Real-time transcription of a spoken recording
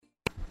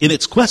In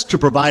its quest to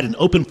provide an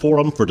open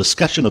forum for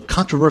discussion of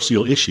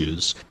controversial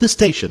issues, this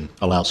station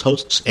allows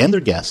hosts and their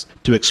guests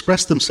to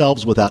express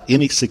themselves without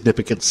any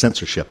significant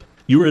censorship.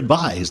 You are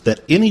advised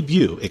that any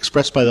view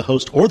expressed by the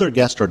host or their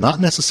guest are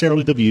not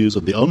necessarily the views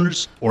of the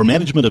owners or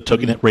management of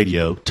TogiNet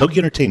Radio, Togi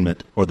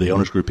Entertainment, or the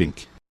Owners Group,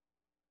 Inc.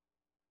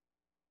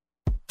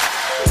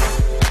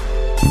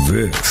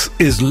 This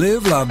is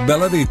Live La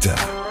Bella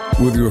Vita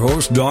with your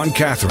host, Dawn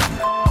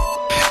Catherine.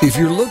 If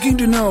you're looking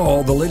to know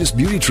all the latest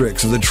beauty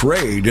tricks of the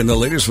trade and the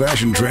latest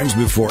fashion trends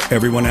before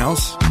everyone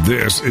else,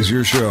 this is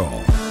your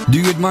show.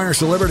 Do you admire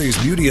celebrities'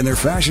 beauty and their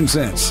fashion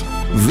sense?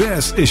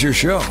 This is your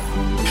show.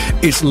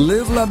 It's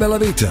Live La Bella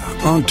Vita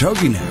on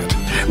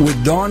TogiNet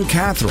with Dawn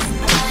Catherine.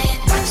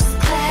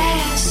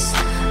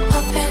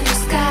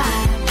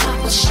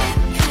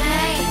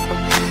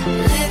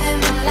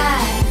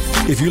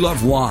 If you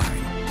love wine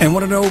and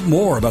want to know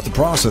more about the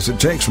process it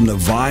takes from the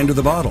vine to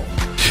the bottle,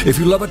 if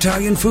you love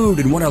Italian food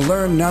and want to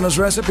learn Nana's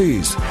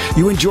recipes,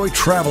 you enjoy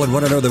travel and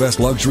want to know the best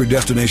luxury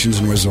destinations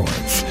and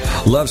resorts,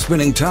 love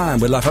spending time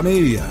with La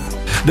Familia,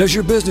 does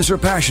your business or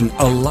passion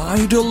allow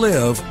you to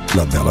live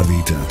La Bella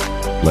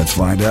Vita? Let's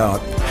find out.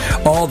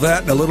 All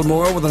that and a little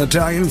more with an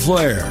Italian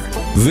flair.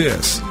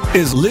 This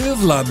is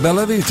Live La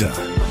Bella Vita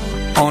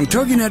on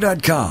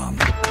TogiNet.com.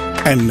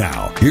 And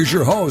now, here's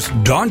your host,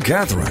 Dawn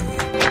Catherine.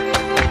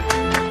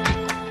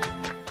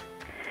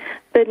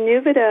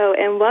 Benvenuto,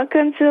 and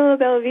welcome to the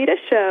Bella Vita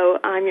Show.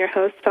 I'm your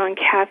host, Dawn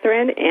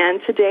Catherine, and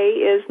today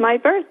is my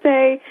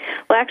birthday.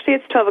 Well, actually,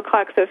 it's 12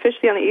 o'clock, so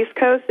officially on the East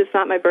Coast, it's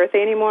not my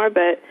birthday anymore,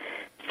 but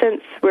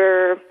since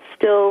we're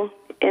still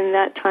in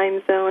that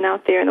time zone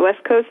out there in the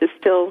West Coast, it's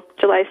still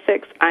July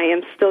 6th, I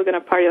am still going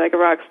to party like a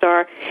rock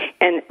star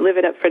and live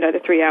it up for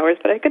another 3 hours,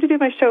 but I got to do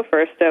my show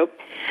first, so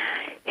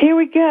here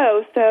we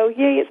go. So,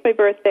 yay, it's my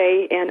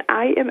birthday, and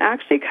I am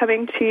actually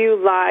coming to you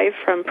live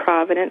from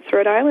Providence,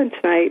 Rhode Island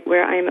tonight,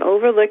 where I am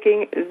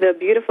overlooking the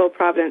beautiful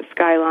Providence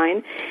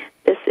skyline.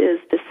 This is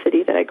the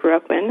city that I grew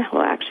up in.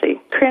 Well, actually,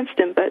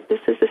 Cranston, but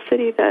this is the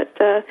city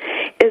that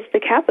is the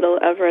capital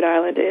of Rhode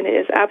Island, and it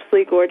is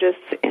absolutely gorgeous.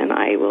 And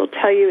I will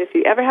tell you, if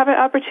you ever have an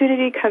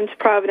opportunity, come to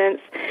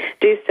Providence,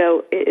 do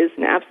so. It is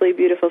an absolutely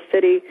beautiful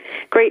city.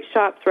 Great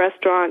shops,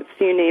 restaurants,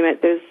 you name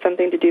it. There's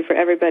something to do for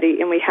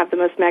everybody, and we have the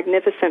most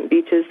magnificent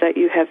beaches that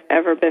you have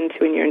ever been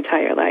to in your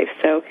entire life.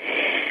 So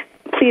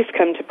please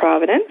come to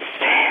Providence.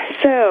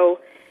 So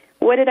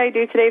what did I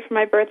do today for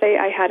my birthday?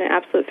 I had an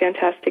absolute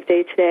fantastic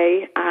day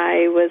today.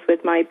 I was with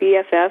my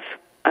BFF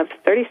of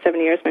 37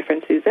 years, my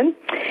friend Susan,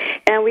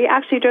 and we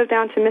actually drove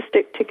down to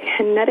Mystic, to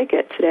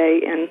Connecticut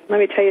today, and let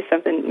me tell you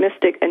something,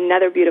 Mystic,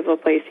 another beautiful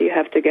place you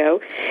have to go,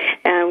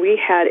 and we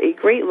had a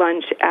great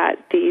lunch at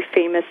the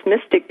famous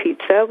Mystic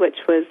Pizza, which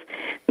was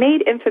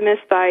made infamous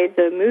by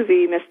the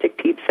movie Mystic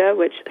Pizza,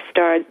 which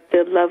starred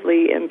the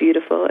lovely and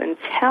beautiful and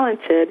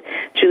talented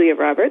Julia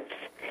Roberts.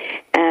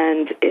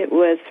 And it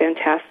was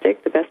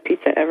fantastic, the best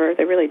pizza ever.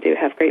 They really do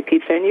have great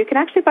pizza, and you can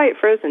actually buy it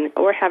frozen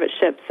or have it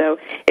shipped. So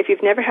if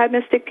you've never had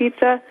Mystic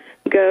Pizza,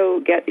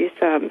 go get you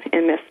some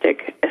in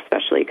Mystic,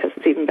 especially because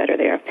it's even better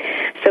there.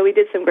 So we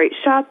did some great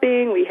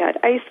shopping. We had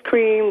ice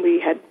cream. We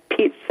had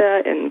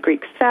pizza and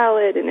Greek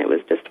salad, and it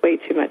was just way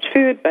too much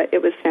food, but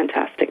it was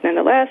fantastic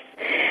nonetheless.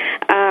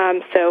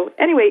 So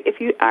anyway, if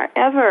you are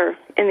ever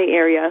in the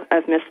area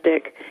of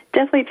Mystic,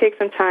 definitely take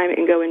some time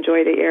and go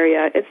enjoy the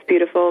area. It's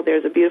beautiful.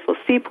 There's a beautiful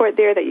seaport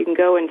there that you can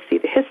go and see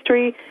the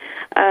history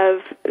of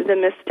the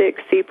Mystic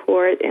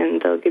seaport,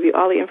 and they'll give you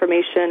all the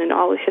information and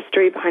all the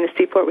history behind the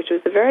seaport, which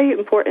was a very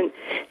important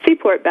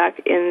seaport back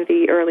in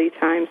the early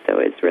times, so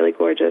it's really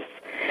gorgeous.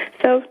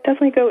 So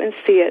definitely go and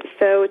see it.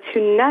 So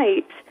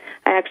tonight,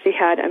 I actually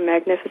had a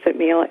magnificent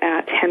meal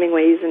at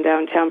Hemingway's in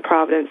downtown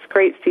Providence.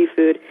 Great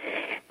seafood,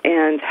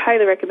 and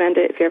highly recommend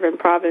it. If you're ever in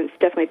Providence,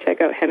 definitely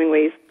check out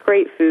Hemingway's.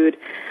 Great food.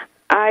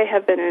 I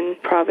have been in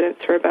Providence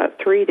for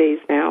about 3 days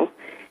now,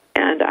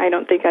 and I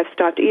don't think I've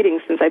stopped eating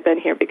since I've been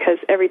here, because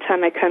every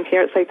time I come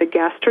here, it's like the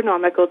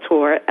gastronomical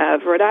tour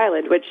of Rhode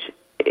Island, which,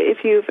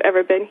 if you've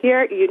ever been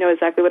here, you know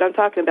exactly what I'm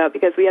talking about,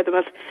 because we have the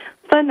most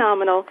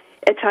phenomenal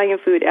Italian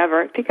food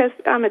ever, because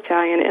I'm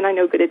Italian and I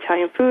know good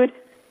Italian food.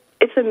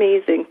 It's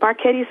amazing.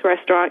 Marchetti's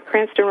Restaurant,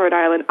 Cranston, Rhode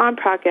Island, on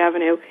Park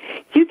Avenue.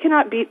 You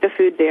cannot beat the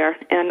food there,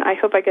 and I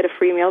hope I get a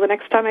free meal the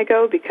next time I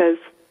go, because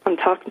I'm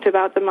talking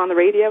about them on the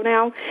radio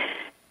now.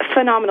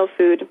 Phenomenal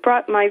food.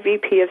 Brought my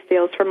VP of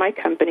sales for my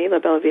company, La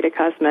Bella Vita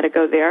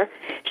Cosmetico, there.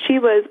 She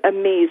was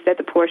amazed at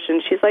the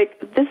portion. She's like,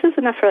 this is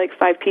enough for like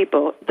 5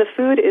 people. The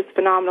food is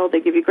phenomenal. They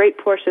give you great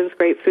portions,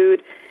 great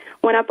food.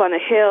 Went up on the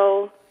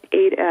hill,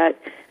 ate at,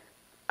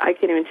 I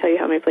can't even tell you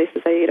how many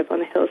places I ate up on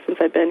the hill since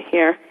I've been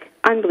here.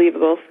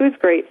 Unbelievable. Food's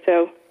great.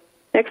 So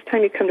next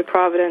time you come to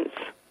Providence,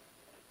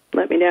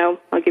 let me know.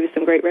 I'll give you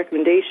some great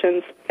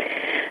recommendations.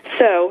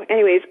 So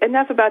anyways,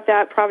 enough about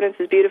that. Providence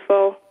is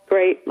beautiful.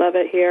 Great. Love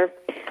it here.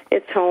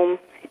 It's home.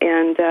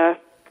 And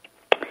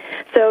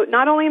so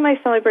not only am I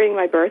celebrating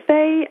my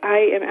birthday, I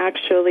am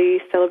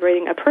actually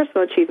celebrating a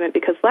personal achievement,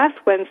 because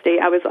last Wednesday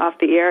I was off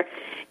the air.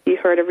 You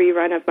heard a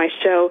rerun of my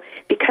show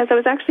because I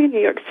was actually in New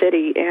York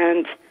City,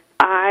 and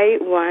I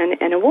won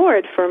an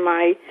award for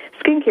my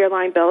skincare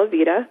line, Bella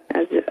Vita.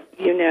 As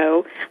you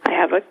know, I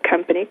have a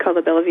company called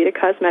the Bella Vita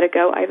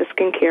Cosmetico. I have a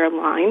skincare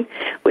line,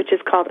 which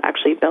is called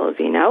actually Bella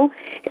Vino,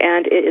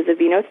 and it is a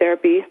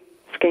venotherapy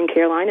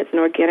skincare line. It's an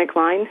organic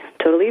line,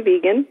 totally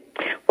vegan.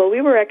 Well, we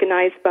were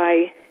recognized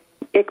by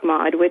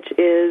ICMOD, which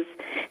is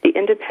the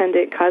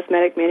Independent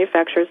Cosmetic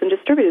Manufacturers and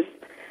Distributors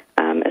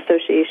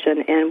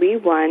Association, and we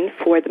won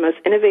for the most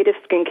innovative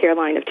skincare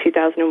line of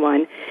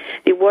 2001.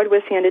 The award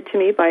was handed to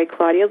me by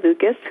Claudia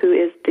Lucas, who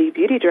is the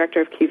beauty director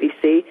of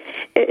QVC.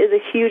 It is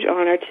a huge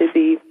honor to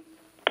be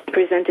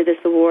presented this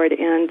award,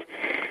 and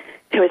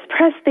there was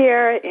press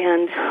there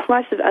and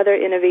lots of other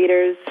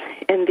innovators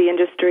in the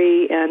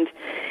industry, and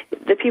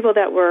the people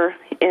that were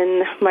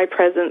in my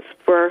presence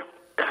were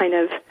kind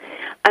of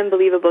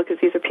unbelievable because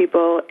these are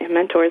people and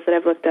mentors that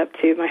I've looked up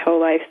to my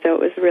whole life. So it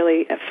was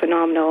really a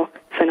phenomenal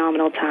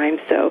time.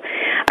 So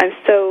I'm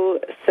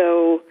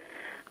so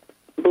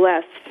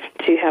blessed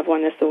to have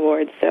won this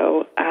award.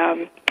 So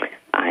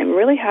I'm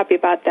really happy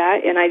about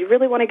that, and I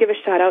really want to give a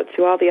shout out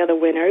to all the other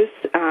winners.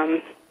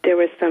 There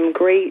was some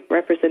great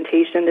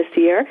representation this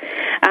year.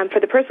 For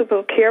the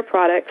personal care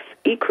products,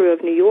 eCrew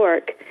of New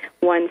York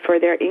won for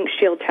their Ink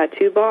Shield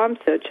Tattoo Balm,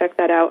 so check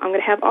that out. I'm going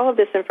to have all of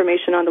this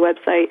information on the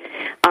website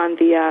on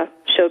the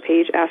show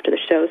page after the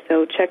show,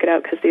 so check it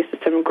out because these are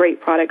some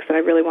great products, and I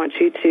really want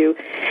you to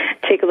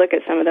take a look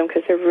at some of them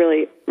because they're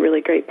really,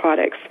 really great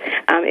products.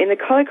 In the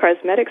Color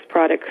Cosmetics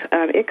product,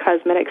 It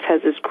Cosmetics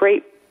has this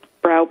great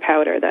brow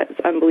powder that's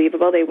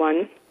unbelievable. They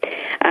won.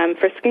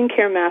 For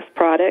skincare mask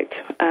product,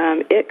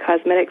 It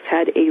Cosmetics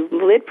had a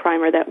lid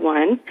primer that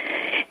won.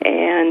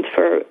 And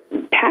for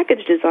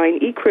package design,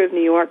 eCrew of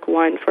New York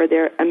won for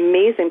their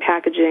amazing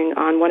packaging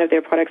on one of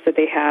their products that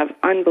they have.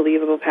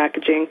 Unbelievable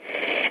packaging.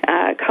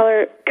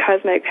 Color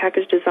Cosmetic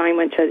package design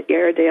went to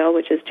Airedale,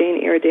 which is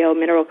Jane Airedale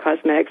Mineral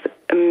Cosmetics.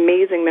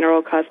 Amazing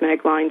mineral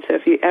cosmetic line. So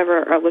if you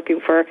ever are looking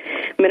for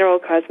mineral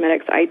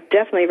cosmetics, I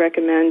definitely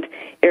recommend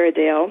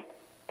Airedale.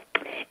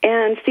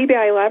 And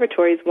CBI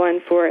Laboratories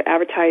won for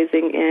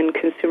advertising in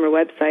consumer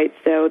websites,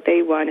 so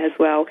they won as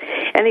well.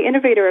 And the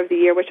Innovator of the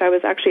Year, which I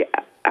was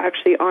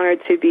actually honored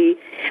to be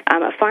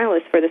a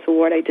finalist for this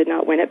award. I did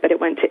not win it, but it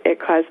went to It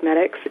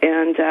Cosmetics,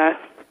 and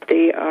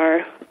they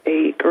are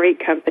a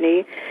great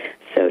company.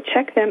 So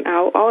check them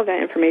out. All of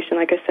that information,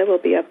 like I said, will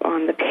be up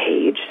on the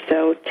page,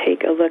 so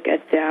take a look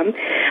at them.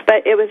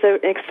 But it was an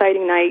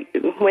exciting night.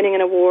 Winning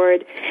an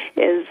award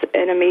is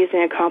an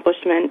amazing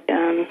accomplishment.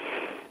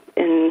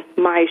 In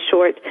my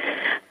short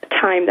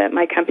time that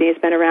my company has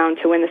been around,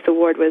 to win this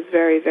award was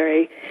very,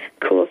 very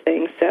cool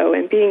thing. So,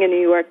 and being in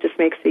New York just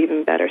makes it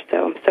even better.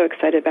 So I'm so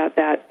excited about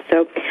that.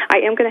 So I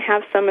am going to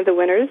have some of the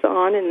winners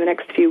on in the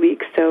next few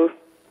weeks, so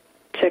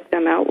check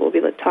them out. We'll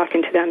be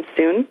talking to them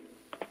soon.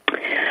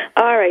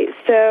 All right,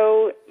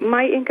 so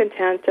my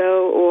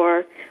incantanto,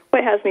 or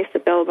what has me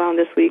spellbound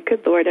this week?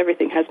 Good Lord,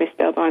 everything has me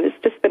spellbound. It's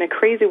just been a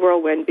crazy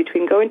whirlwind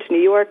between going to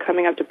New York,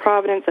 coming up to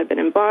Providence. I've been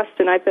in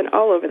Boston. I've been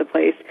all over the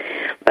place.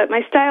 But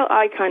my style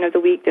icon of the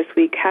week this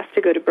week has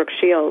to go to Brooke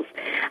Shields.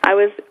 I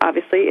was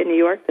obviously in New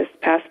York this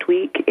past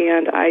week,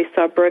 and I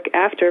saw Brooke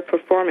after a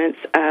performance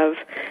of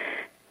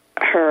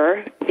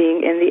her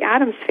being in The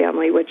Addams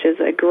Family, which is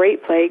a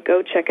great play.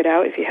 Go check it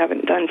out if you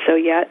haven't done so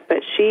yet. But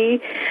she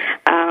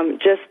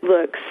just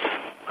looks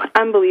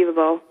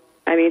unbelievable.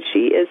 I mean,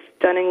 she is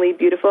stunningly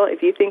beautiful.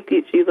 If you think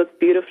that she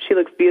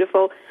looks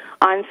beautiful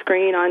on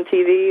screen, on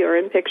TV, or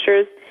in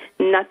pictures,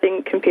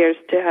 nothing compares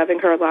to having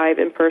her live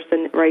in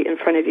person right in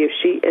front of you.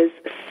 She is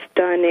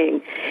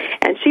stunning.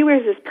 And she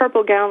wears this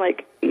purple gown,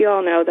 like you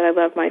all know that I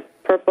love my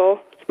purple.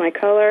 It's my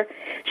color.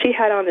 She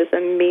had on this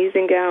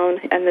amazing gown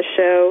in the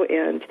show,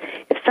 and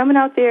if someone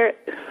out there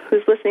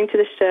who's listening to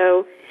the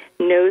show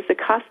knows the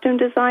costume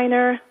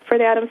designer for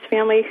the Addams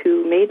Family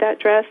who made that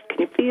dress, can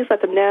you please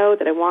let them know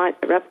that I want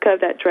a replica of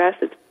that dress?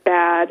 It's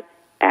bad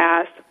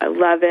ass. I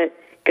love it.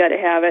 Got to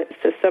have it.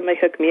 So somebody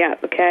hook me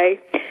up, okay?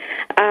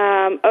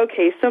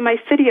 Okay, so my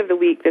city of the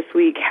week this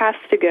week has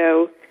to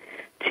go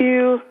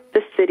to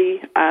the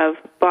city of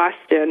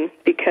Boston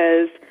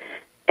because,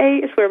 A,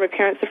 it's where my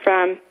parents are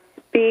from.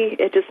 B,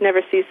 it just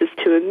never ceases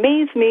to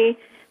amaze me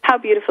how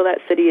beautiful that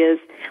city is.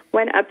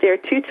 Went up there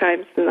 2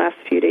 times in the last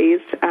few days.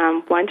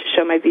 One to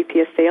show my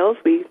VP of sales.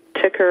 We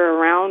took her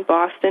around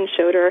Boston,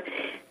 showed her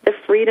the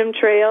Freedom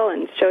Trail,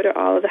 and showed her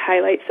all of the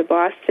highlights of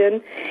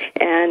Boston.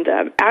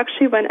 And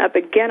actually went up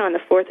again on the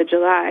 4th of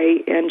July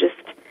and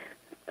just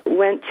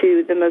went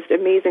to the most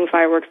amazing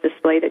fireworks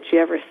display that you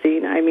ever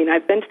seen. I mean,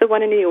 I've been to the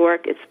one in New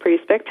York. It's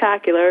pretty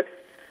spectacular.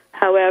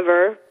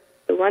 However,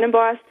 the one in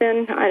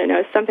Boston, I don't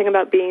know, something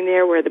about being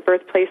there where the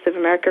birthplace of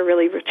America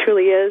really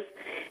truly is,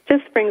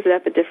 just brings it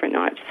up a different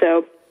notch.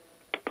 So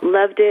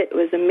loved it. It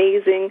was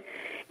amazing.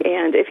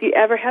 And if you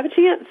ever have a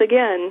chance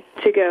again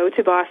to go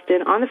to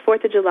Boston on the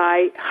 4th of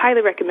July,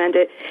 highly recommend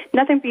it.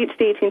 Nothing beats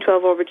the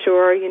 1812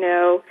 Overture, you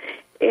know,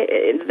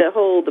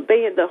 the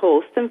band, the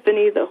whole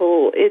symphony,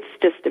 it's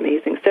just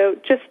amazing. So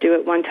just do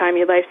it one time in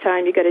your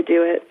lifetime. You got to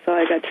do it. That's all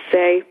I got to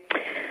say.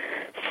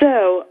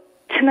 So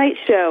tonight's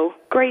show,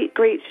 great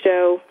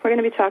show. We're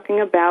going to be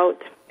talking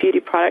about beauty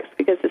products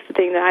because it's the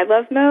thing that I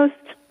love most,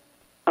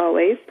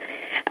 always.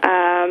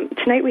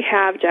 Tonight we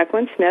have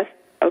Jacqueline Smith.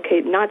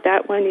 Okay, not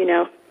that one,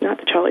 not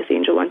the Charlie's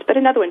Angel ones, but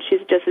another one. She's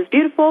just as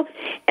beautiful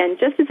and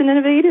just as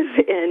innovative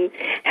and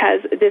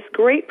has this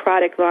great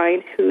product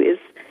line who is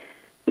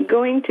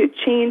going to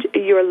change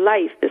your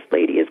life. This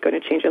lady is going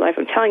to change your life.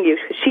 I'm telling you,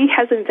 she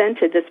has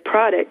invented this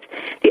product,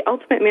 the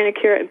ultimate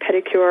manicure and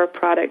pedicure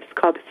product. It's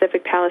called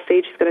Pacific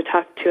Palisade. She's going to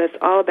talk to us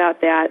all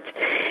about that.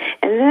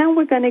 And then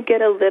we're going to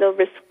get a little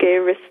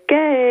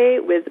risque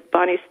with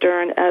Bonnie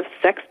Stern of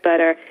Sex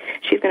Butter.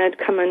 She's going to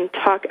come and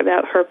talk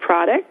about her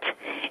product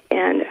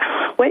and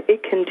what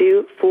it can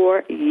do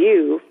for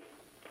you.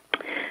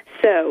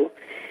 So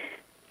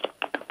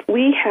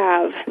we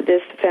have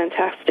this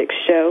fantastic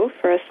show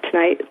for us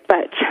tonight,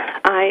 but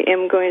I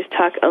am going to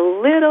talk a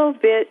little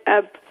bit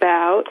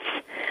about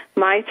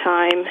my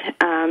time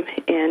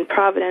in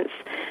Providence.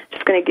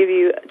 Just going to give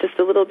you just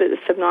a little bit of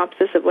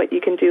synopsis of what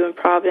you can do in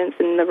Providence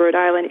in the Rhode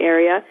Island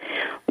area.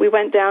 We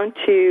went down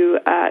to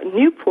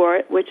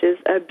Newport, which is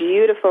a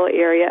beautiful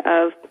area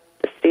of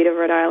the state of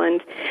Rhode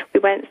Island. We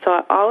went and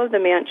saw all of the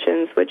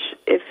mansions, which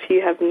if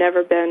you have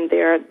never been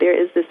there, there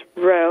is this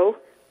row,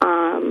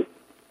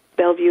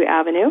 Bellevue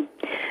Avenue,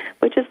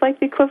 which is like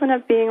the equivalent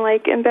of being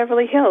like in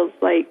Beverly Hills.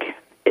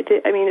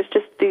 It's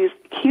just these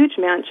huge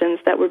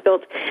mansions that were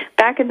built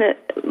back in the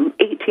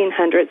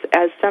 1800s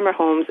as summer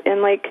homes,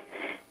 and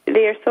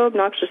they are so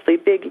obnoxiously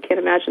big, you can't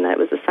imagine that it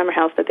was a summer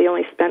house that they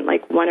only spent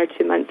 1 or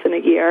 2 months in a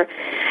year,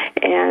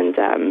 and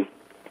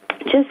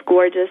just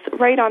gorgeous,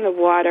 right on the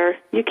water.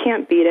 You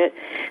can't beat it.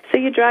 So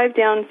you drive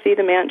down, see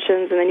the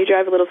mansions, and then you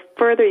drive a little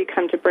further, you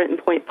come to Brenton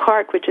Point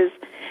Park, which is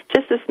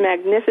just this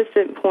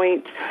magnificent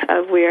point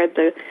of where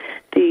the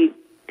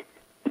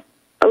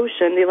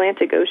ocean, the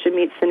Atlantic Ocean,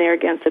 meets the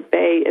Narragansett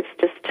Bay. It's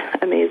just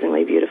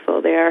amazingly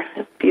beautiful there.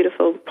 A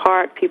beautiful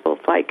park. People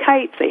fly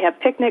kites. They have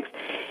picnics.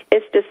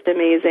 It's just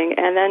amazing.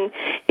 And then,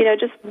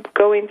 just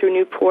going through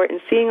Newport and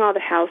seeing all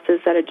the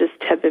houses that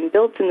have been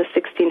built in the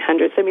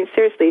 1600s. I mean,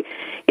 seriously,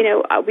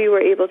 we were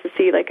able to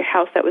see a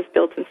house that was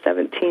built in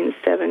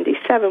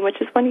 1777,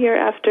 which is 1 year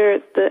after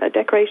the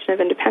Declaration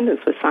of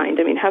Independence was signed.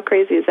 I mean, how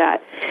crazy is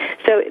that?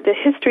 So the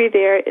history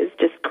there is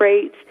just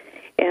great.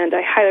 And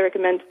I highly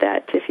recommend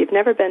that if you've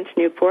never been to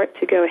Newport,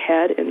 to go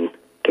ahead and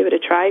give it a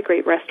try.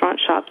 Great restaurant,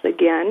 shops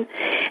again,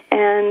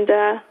 and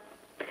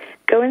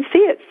go and see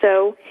it.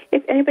 So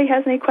if anybody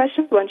has any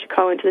questions, why don't you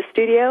call into the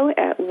studio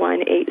at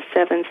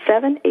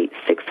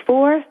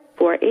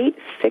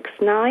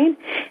 1-877-864-4869,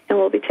 and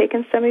we'll be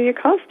taking some of your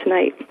calls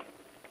tonight.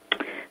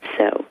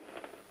 So.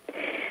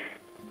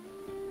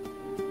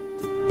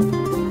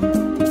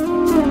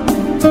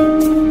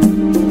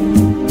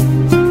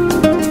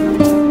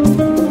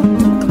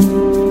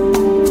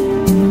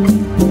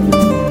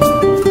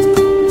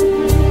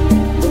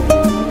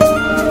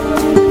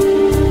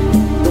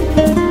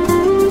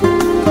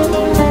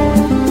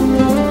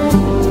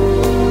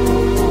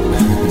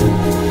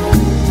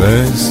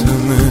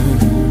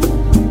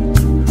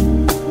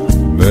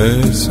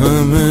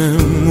 Bésame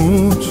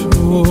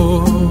mucho.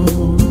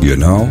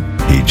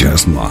 He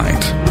just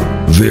might.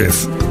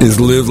 This is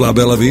Live La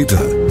Bella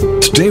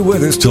Vita. Stay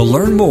with us to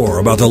learn more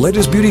about the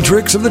latest beauty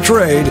tricks of the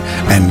trade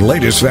and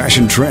latest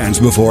fashion trends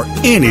before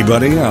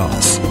anybody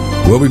else.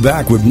 We'll be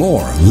back with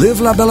more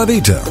Live La Bella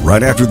Vita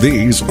right after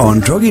these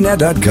on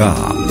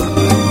TogiNet.com.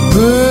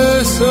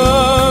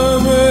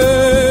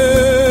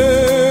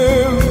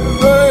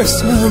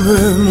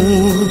 Bésame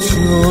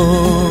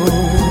mucho.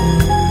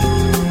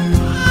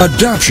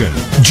 Adoption,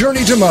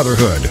 Journey to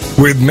Motherhood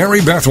with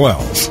Mary Beth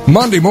Wells.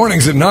 Monday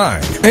mornings at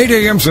 9, 8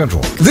 a.m.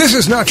 Central. This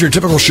is not your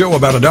typical show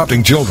about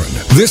adopting children.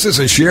 This is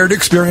a shared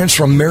experience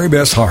from Mary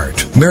Beth's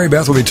heart. Mary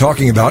Beth will be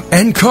talking about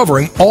and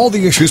covering all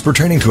the issues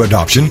pertaining to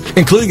adoption,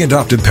 including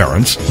adopted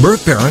parents,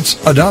 birth parents,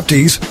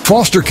 adoptees,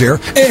 foster care,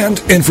 and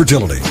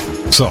infertility.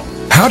 So,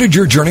 how did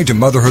your journey to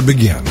motherhood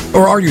begin?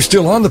 Or are you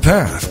still on the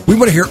path? We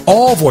want to hear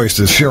all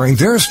voices sharing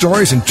their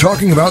stories and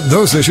talking about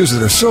those issues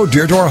that are so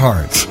dear to our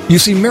hearts. You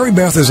see, Mary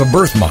Beth is a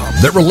birth mom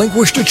that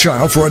relinquished a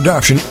child for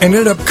adoption and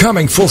ended up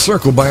coming full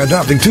circle by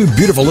adopting 2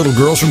 beautiful little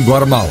girls from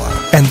Guatemala.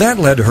 And that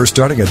led to her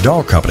starting a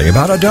doll company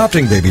about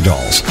adopting baby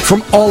dolls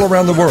from all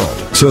around the world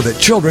so that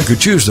children could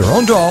choose their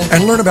own doll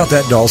and learn about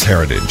that doll's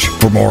heritage.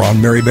 For more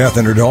on Mary Beth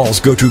and her dolls,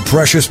 go to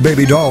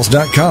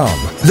PreciousBabyDolls.com.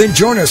 Then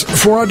join us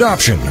for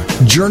Adoption,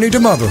 Journey to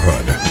Motherhood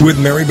with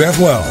Mary Beth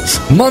Wells.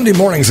 Monday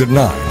mornings at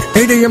 9,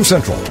 8 a.m.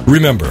 Central.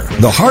 Remember,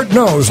 the heart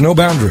knows no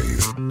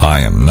boundaries. I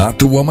am not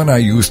the woman I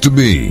used to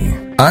be.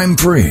 I'm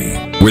free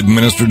with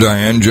Minister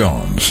Diane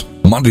Jones.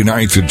 Monday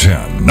nights at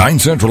 10, 9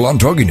 Central on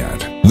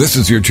TogiNet. This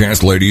is your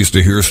chance, ladies,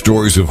 to hear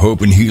stories of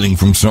hope and healing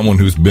from someone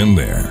who's been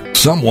there.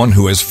 Someone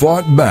who has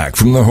fought back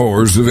from the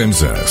horrors of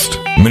incest.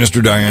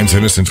 Minister Diane's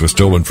innocence was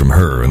stolen from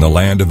her in the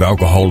land of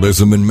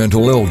alcoholism and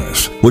mental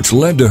illness, which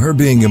led to her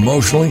being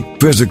emotionally,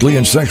 physically,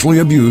 and sexually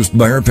abused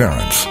by her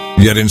parents.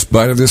 Yet in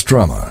spite of this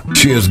trauma,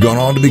 she has gone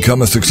on to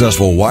become a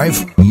successful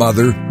wife,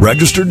 mother,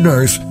 registered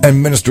nurse,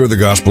 and minister of the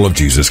gospel of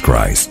Jesus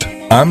Christ.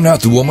 I'm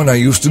Not the Woman I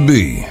Used to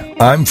Be,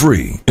 I'm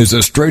Free is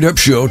a straight-up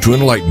show to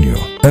enlighten you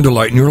and to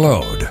lighten your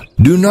load.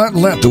 Do not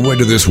let the weight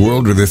of this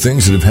world or the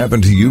things that have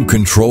happened to you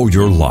control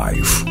your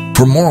life.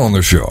 For more on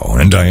the show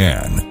and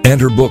Diane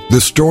and her book, The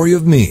Story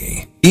of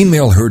Me,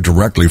 email her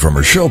directly from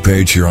her show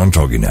page here on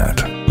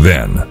TogiNet.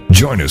 Then,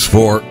 join us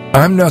for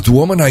I'm Not the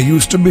Woman I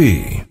Used to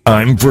Be,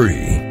 I'm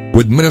Free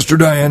with Minister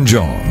Diane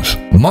Jones,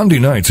 Monday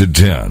nights at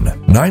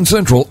 10, 9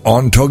 Central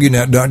on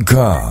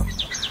TogiNet.com.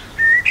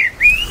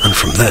 And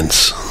from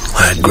thence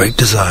I had great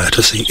desire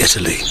to see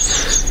Italy,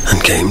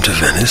 and came to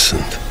Venice,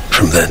 and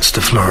from thence to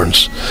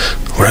Florence,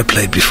 where I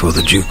played before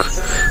the Duke,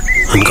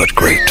 and got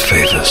great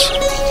favors.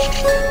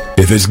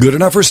 If it's good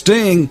enough for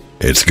Sting,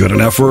 it's good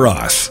enough for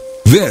us.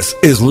 This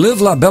is Live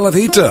La Bella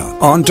Vita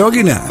on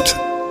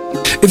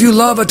TogiNet. If you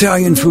love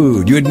Italian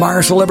food, you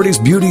admire celebrities'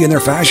 beauty and their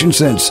fashion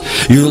sense,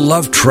 you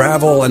love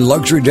travel and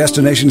luxury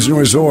destinations and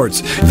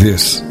resorts,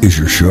 this is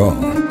your show.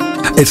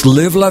 It's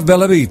Live La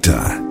Bella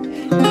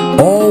Vita,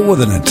 all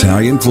with an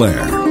Italian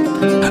flair.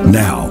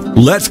 Now,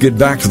 let's get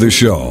back to the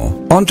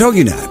show on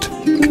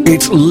TogiNet.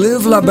 It's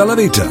Live La Bella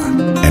Vita,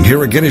 and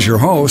here again is your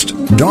host,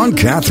 Dawn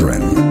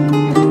Catherine.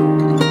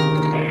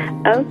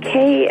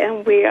 Okay,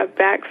 and we are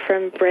back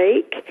from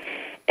break.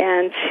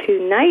 And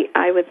tonight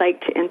I would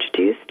like to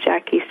introduce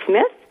Jackie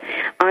Smith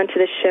onto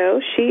the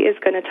show. She is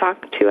going to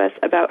talk to us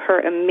about her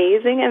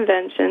amazing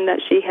invention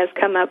that she has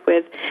come up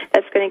with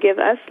that's going to give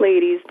us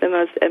ladies the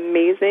most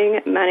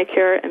amazing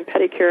manicure and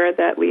pedicure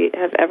that we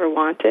have ever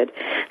wanted.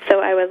 So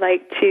I would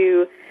like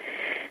to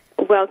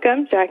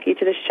welcome Jackie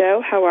to the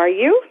show. How are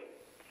you?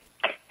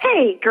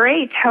 Hey,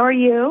 great. How are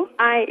you?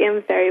 I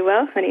am very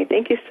well, honey.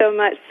 Thank you so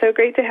much. So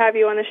great to have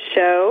you on the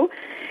show.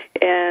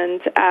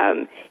 And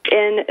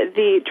in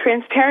the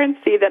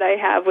transparency that I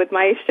have with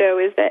my show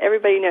is that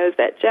everybody knows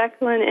that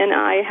Jacqueline and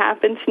I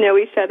happen to know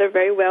each other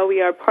very well.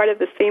 We are part of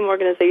the same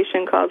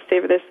organization called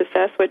Savor Their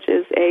Success, which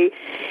is a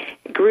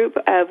group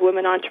of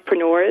women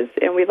entrepreneurs,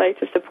 and we like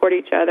to support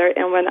each other.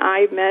 And when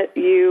I met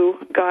you,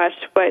 gosh,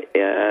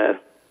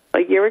 a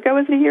year ago?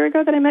 Was it a year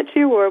ago that I met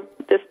you, or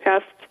this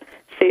past?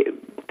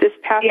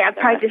 Yeah,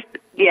 probably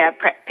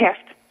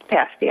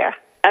past, yeah.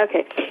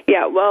 Okay.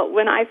 Yeah, well,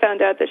 when I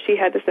found out that she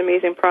had this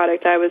amazing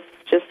product, I was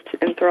just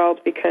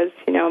enthralled because,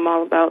 I'm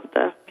all about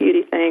the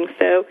beauty thing.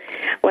 So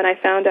when I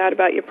found out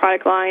about your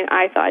product line,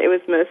 I thought it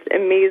was the most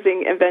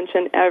amazing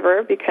invention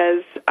ever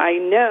because I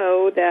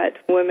know that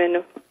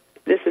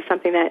this is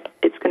something that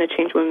it's going to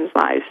change women's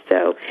lives.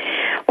 So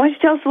why don't you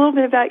tell us a little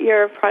bit about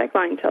your product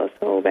line? Tell us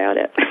a little about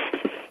it.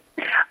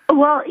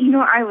 Well,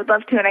 I would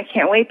love to, and I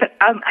can't wait. But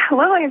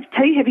hello, I have to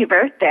tell you happy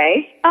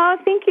birthday. Oh,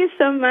 thank you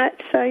so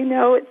much. I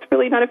know it's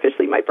really not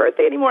officially my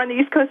birthday anymore on the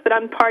East Coast, but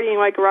I'm partying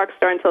like a rock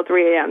star until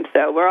 3 a.m.,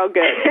 so we're all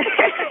good.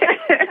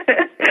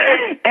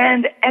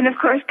 and of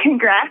course,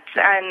 congrats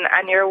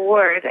on your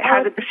award.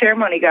 How did the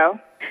ceremony go?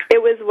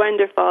 It was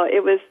wonderful.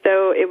 It was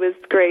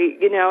great.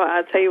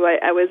 I'll tell you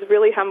what, I was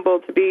really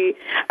humbled to be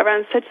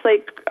around such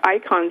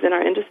icons in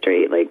our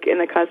industry, like in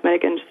the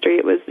cosmetic industry.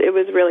 It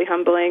was really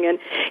humbling. And,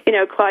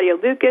 Claudia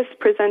Lucas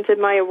presented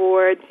my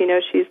award.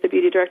 She's the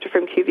beauty director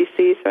from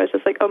QVC. So I was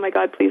just like, oh my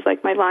God, please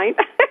like my line.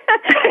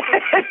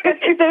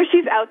 So if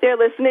she's out there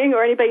listening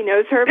or anybody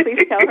knows her, please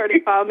tell her to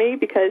call me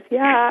because,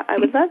 I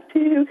would love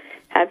to.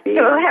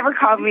 We'll have her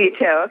call me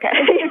too. Okay.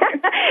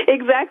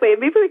 Exactly.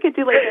 Maybe we could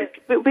do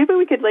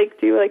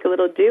do a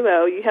little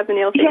duo. You have the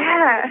nails.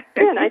 Yeah.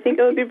 And I think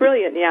it would be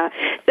brilliant. Yeah.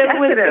 So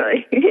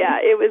definitely.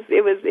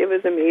 It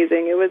was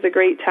amazing. It was a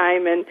great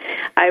time, and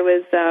I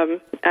was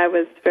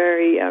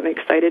very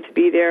excited to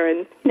be there,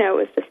 and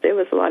it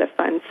was a lot of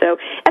fun. So,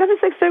 and I was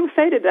so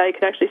excited that I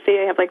could actually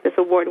say I have this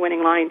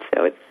award-winning line.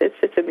 So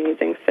it's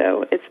amazing.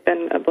 So it's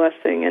been a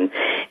blessing, and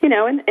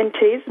and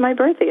today's my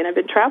birthday, and I've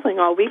been traveling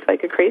all week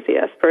like a crazy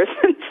ass person.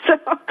 So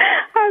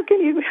how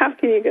can you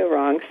go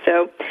wrong?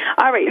 So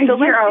all right. So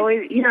you're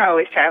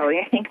always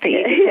traveling. I think that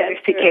you keep your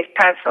suitcase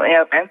constantly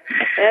open.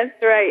 That's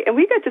right. And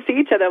we got to see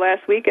each other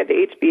last week at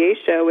the HBA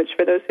show, which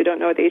for those who don't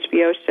know what the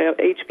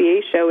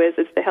HBA show is,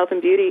 it's the Health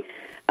and Beauty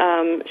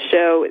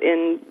show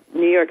in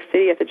New York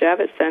City at the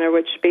Javits Center,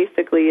 which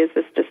basically is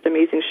this just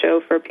amazing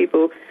show for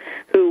people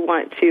who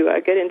want to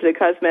get into the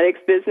cosmetics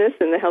business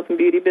and the health and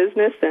beauty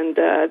business. And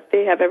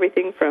they have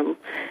everything from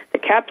the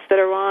caps that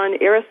are on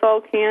aerosol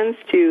cans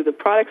to the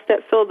products that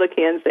fill the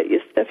cans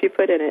stuff you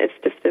put in it. It's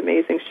just an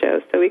amazing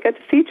show. So we got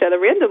to see each other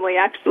randomly,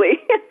 actually.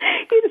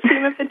 You just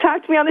came up and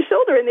talked to me on the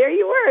shoulder, and there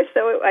you were.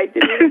 So I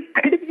didn't even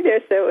expect to be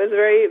there. So it was a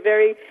very,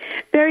 very,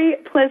 very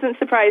pleasant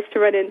surprise to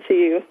run into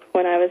you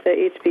when I was at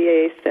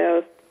HBA.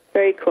 So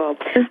very cool.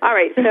 All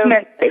right. So,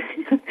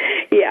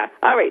 yeah.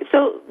 All right.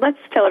 So let's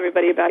tell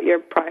everybody about your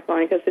product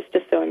line because it's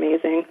just so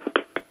amazing.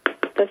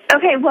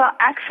 Okay. Well,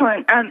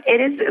 excellent.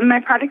 My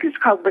product is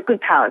called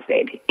Liquid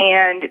Palisade,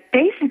 and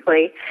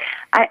basically,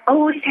 I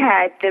always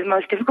had the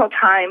most difficult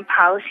time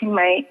polishing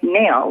my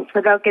nails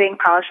without getting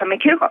polish on my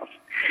cuticles.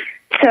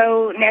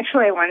 So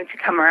naturally, I wanted to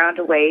come around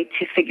a way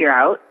to figure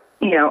out,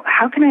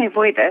 how can I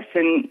avoid this?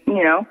 And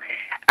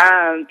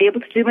be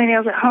able to do my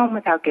nails at home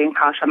without getting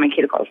polish on my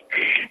cuticles.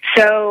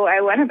 So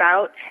I went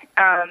about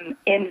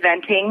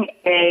inventing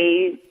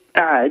a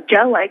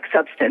gel-like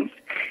substance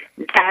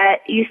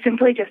that you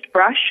simply just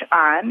brush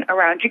on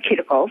around your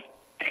cuticles.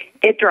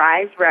 It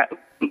dries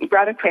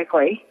rather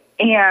quickly,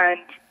 and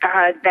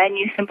then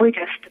you simply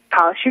just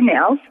polish your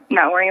nails,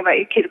 not worrying about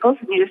your cuticles,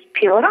 and you just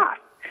peel it off.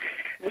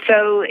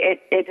 So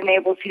it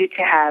enables you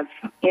to have,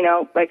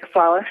 like a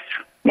flawless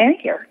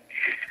manicure.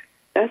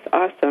 That's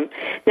awesome.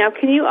 Now,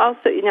 can you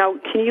also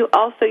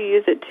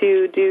use it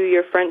to do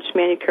your French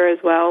manicure as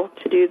well?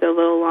 To do the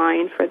little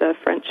line for the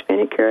French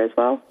manicure as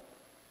well?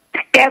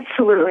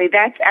 Absolutely.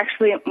 That's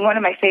actually one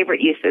of my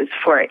favorite uses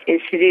for it,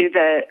 is to do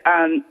the,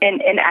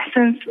 in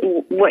essence,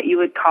 what you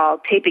would call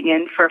taping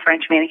in for a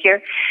French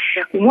manicure.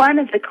 One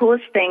of the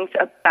coolest things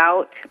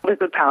about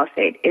Liquid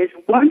Palisade is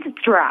once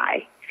it's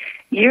dry,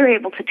 you're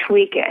able to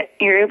tweak it.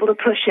 You're able to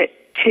push it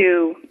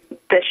to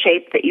the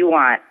shape that you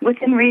want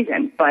within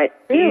reason, but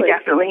really?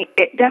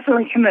 It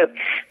definitely can move.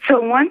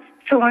 So once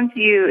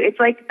it's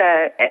like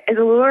as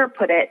Allure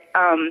put it,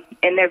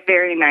 and they're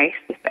very nice.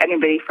 If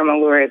anybody from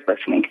Allure is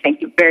listening,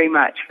 thank you very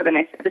much for the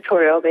nice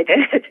editorial they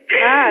did.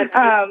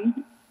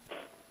 I'm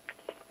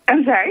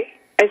sorry?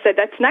 I said,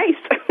 that's nice.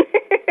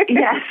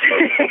 Yes.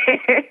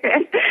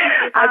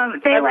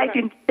 They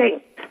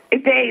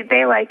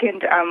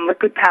likened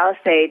Liquid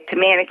Palisade to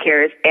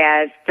manicures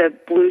as the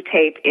blue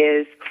tape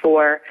is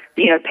for,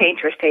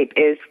 painter's tape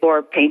is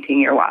for painting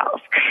your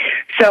walls.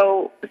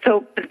 So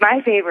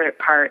my favorite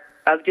part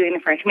of doing the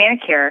French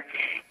manicure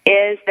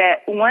is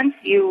that once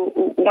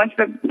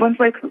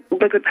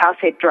Liquid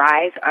Palisade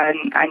dries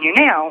on your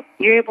nail,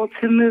 you're able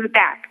to move it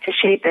back to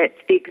shape it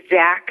to the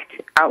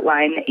exact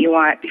outline that you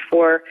want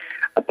before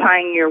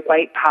applying your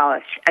white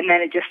polish, and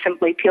then it just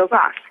simply peels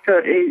off. So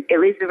it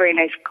leaves a very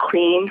nice,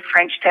 clean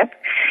French tip.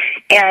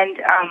 And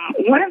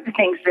one of the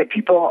things that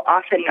people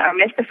often are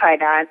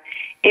mystified on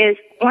is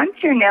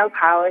once your nail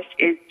polish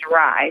is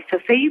dry, so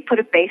say you put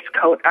a base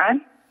coat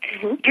on,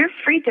 you're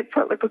free to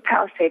put Liquid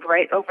Palisade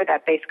right over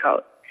that base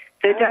coat.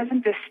 So it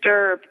doesn't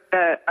disturb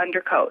the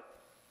undercoat.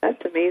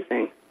 That's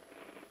amazing.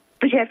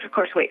 But you have to, of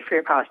course, wait for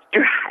your polish to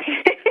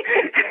dry.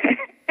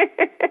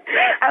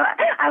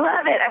 I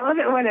love it. I love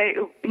it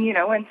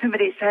when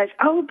somebody says,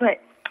 "Oh, but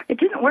it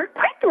didn't work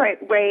quite the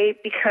right way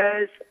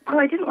because,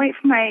 I didn't wait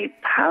for my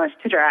polish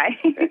to dry."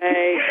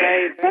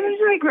 Right. That was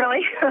like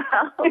really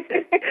well.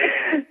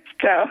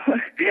 So,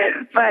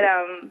 but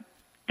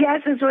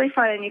yes, it's really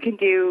fun, and you can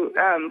do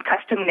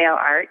custom nail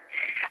art.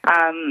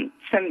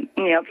 Some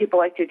people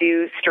like to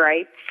do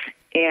stripes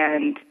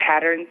and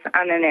patterns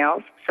on their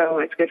nails, so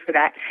it's good for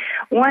that.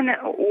 One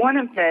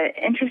of the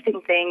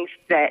interesting things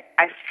that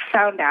I've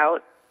found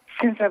out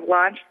since I've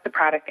launched the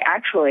product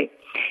actually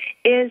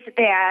is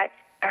that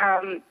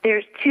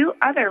there's two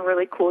other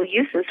really cool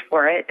uses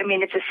for it. I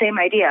mean, it's the same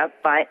idea,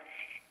 but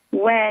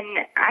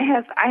when I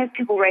have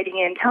people writing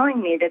in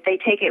telling me that they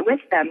take it with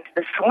them to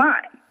the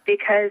salon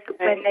because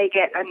when they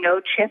get a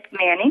no-chip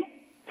mani,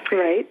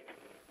 right,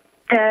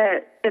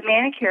 the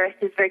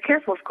manicurist is very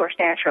careful, of course,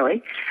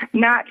 naturally,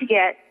 not to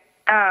get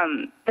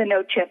the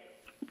no-chip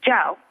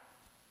gel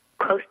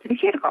close to the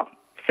cuticle.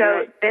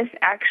 So this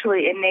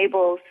actually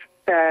enables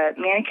the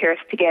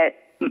manicurist to get,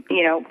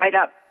 right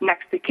up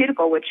next to the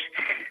cuticle, which,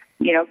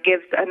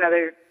 gives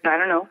another,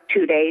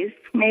 2 days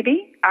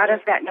maybe out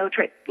of that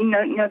no-chip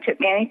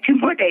mani, 2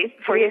 more days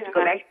before you have to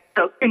go back and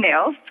soak your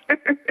nails.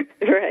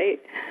 Right.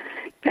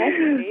 That's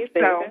amazing.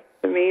 That's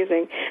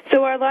amazing.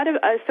 So are a lot of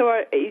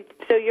so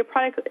your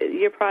product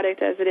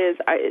as it is,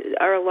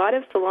 are a lot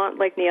of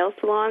nail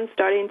salons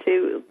starting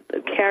to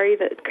carry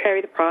the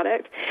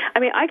product? I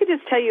mean, I could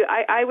just tell you,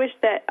 I wish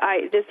that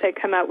this had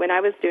come out when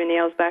I was doing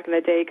nails back in the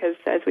day, because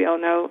as we all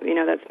know,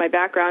 that's my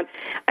background.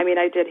 I mean,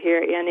 I did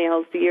hair and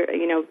nails,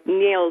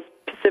 nails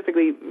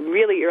specifically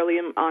really early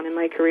on in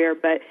my career,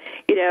 but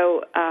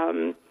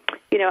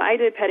I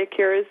did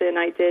pedicures and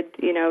I did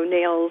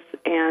nails,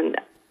 and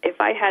if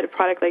I had a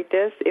product like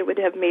this, it would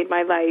have made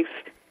my life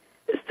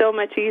so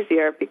much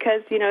easier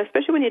because,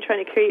 especially when you're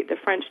trying to create the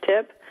French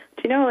tip,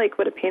 do you know,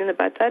 what a pain in the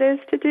butt that is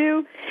to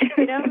do?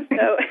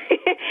 So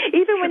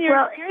even when you're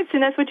experienced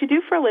and that's what you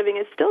do for a living,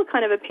 it's still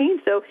kind of a pain.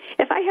 So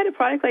if I had a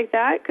product like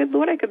that, good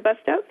Lord, I could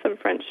bust out some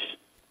French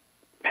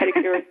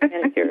pedicures and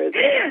manicures.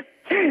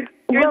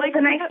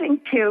 The nice thing,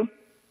 too,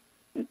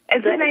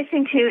 is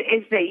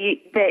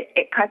that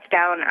it cuts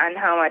down on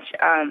how much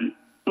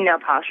nail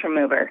polish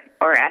remover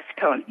or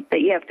acetone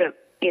that you have to,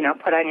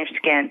 put on your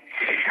skin.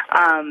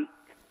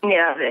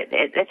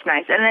 It's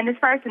nice. And then as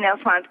far as the nail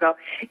salons go,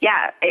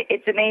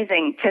 it's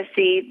amazing to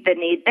see the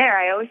need there.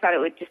 I always thought it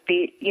would just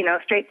be,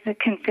 straight to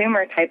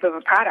consumer type of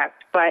a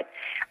product, but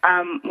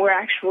we're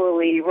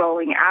actually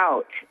rolling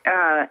out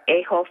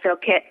a wholesale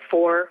kit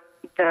for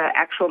the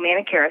actual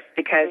manicurist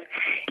because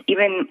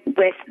even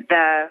with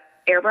the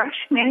airbrush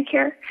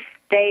manicure,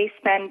 they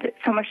spend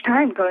so much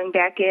time going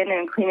back in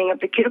and cleaning up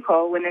the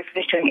cuticle when they're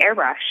finished doing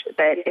airbrush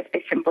that if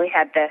they simply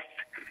had this,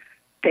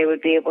 they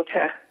would be able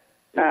to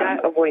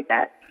avoid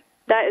that.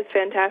 That is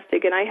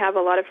fantastic, and I have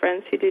a lot of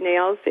friends who do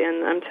nails,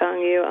 and I'm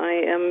telling you, I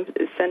am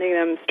sending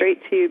them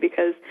straight to you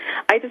because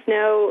I just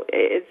know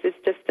it's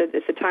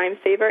a time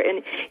saver.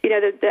 And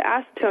the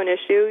acetone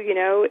issue,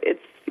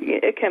 it's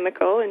a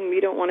chemical, and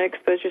you don't want to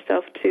expose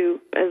yourself to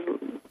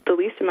the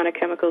least amount of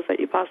chemicals that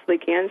you possibly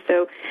can.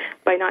 So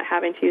by not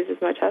having to use as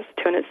much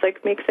acetone, it's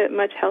makes it a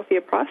much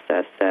healthier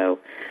process. So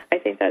I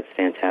think that's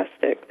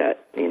fantastic that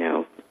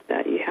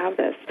that you have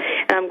this,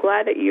 and I'm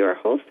glad that you are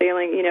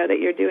wholesaling. That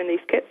you're doing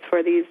these kits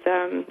for these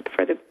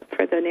for the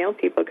nail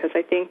people, because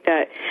I think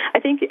I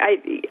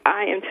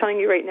am telling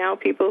you right now,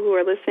 people who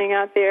are listening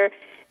out there,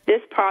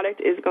 this product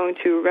is going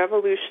to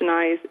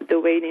revolutionize the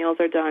way nails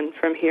are done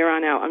from here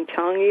on out. I'm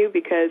telling you,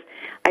 because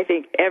I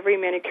think every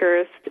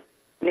manicurist,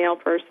 nail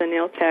person,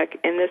 nail tech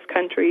in this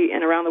country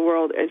and around the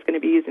world is going to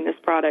be using this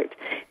product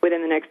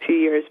within the next 2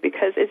 years,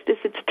 because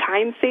it's a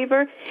time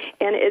saver,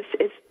 and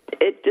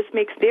it just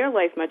makes their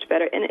life much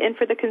better. And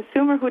for the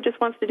consumer who just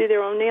wants to do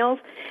their own nails,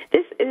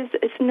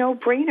 it's a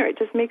no-brainer. It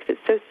just makes it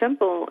so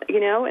simple,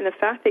 and the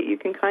fact that you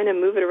can kind of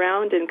move it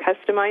around and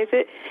customize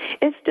it,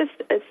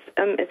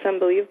 it's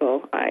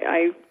unbelievable.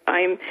 I'm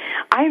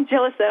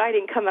jealous that I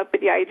didn't come up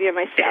with the idea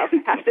myself,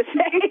 I have to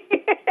say.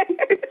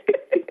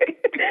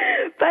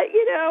 But,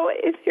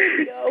 it's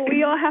your deal.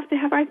 We all have to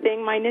have our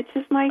thing. My niche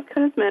is my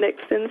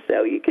cosmetics, and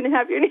so you can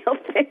have your nail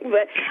thing.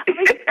 But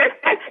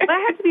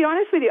I have to be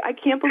honest with you, I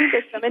can't believe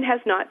that someone has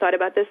not thought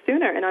about this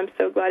sooner, and I'm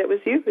so glad it was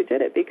you who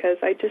did it, because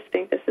I just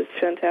think this is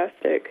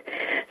fantastic.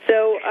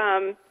 So,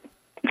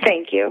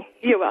 thank you.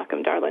 You're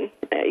welcome, darling.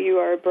 You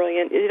are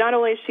brilliant. Not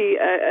only is she,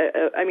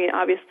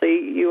 obviously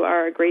you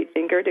are a great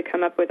thinker to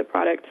come up with a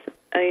product,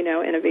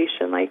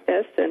 innovation like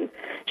this, and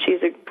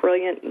she's a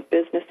brilliant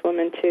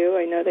businesswoman too.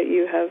 I know that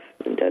you have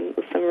done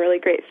some really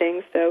great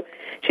things, so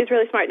she's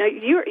really smart. Now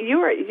you're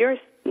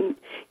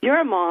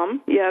a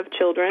mom. You have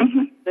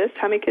children. Mm-hmm.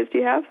 How many kids do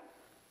you have?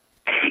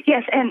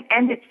 Yes, and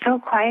it's so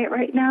quiet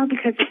right now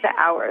because it's the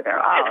hour. They're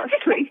all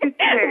asleep. It's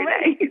very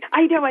nice.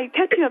 I know. I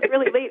cut you up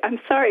really late. I'm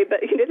sorry,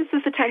 but this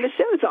is the time the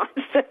show's on.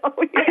 So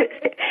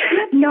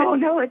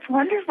No, it's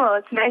wonderful.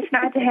 It's nice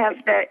not to have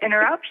the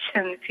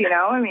interruptions.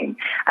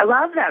 I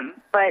love them,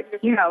 but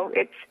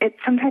it's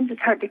sometimes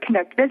it's hard to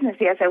conduct business.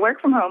 Yes, I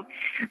work from home,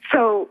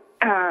 so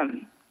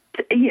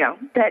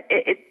that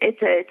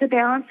it's a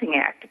balancing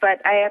act.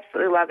 But I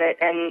absolutely love it,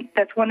 and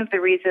that's one of the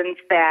reasons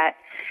that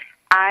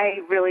I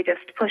really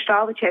just pushed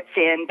all the chips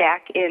in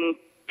back in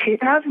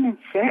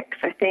 2006,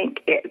 I think.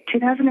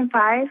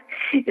 2005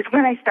 is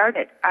when I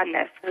started on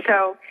this.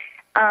 So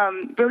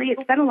really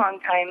it's been a long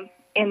time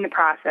in the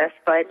process,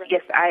 but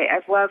yes,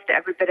 I've loved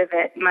every bit of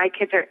it. My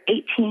kids are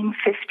 18,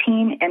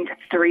 15, and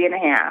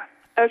 3.5.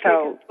 Okay.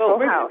 So full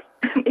house.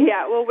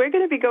 Yeah, well, we're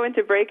going to be going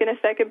to break in a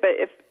second, but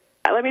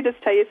let me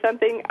just tell you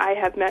something. I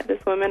have met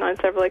this woman on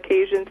several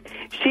occasions.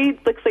 She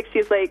looks like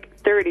she's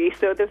 30,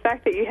 so the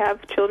fact that you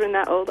have children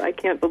that old, I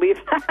can't believe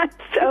that.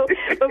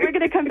 But we're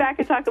going to come back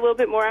and talk a little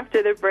bit more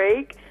after the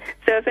break.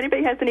 So if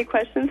anybody has any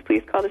questions,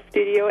 please call the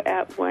studio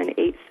at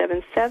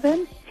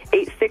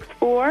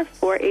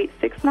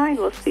 1-877-864-4869.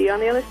 We'll see you on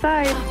the other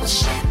side.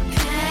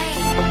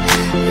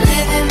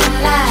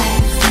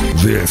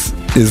 This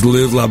is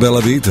Live La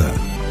Bella Vita.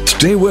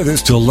 Stay with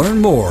us to learn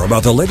more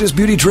about the latest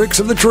beauty tricks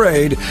of the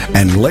trade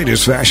and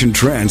latest fashion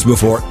trends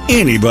before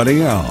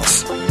anybody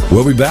else.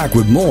 We'll be back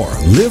with more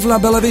Live La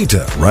Bella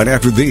Vita right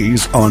after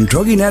these on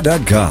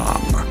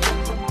TogiNet.com.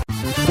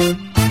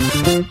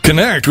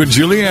 Connect with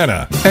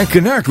Juliana and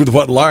connect with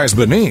what lies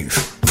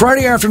beneath.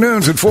 Friday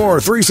afternoons at 4,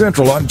 3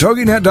 Central on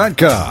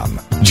TogiNet.com.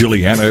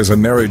 Juliana is a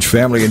marriage,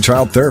 family, and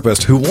child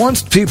therapist who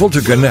wants people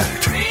to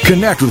connect.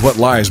 Connect with what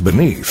lies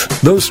beneath,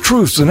 those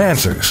truths and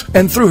answers.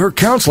 And through her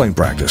counseling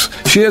practice,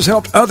 she has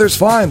helped others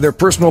find their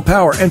personal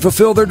power and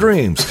fulfill their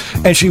dreams.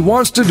 And she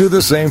wants to do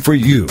the same for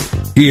you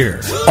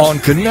here on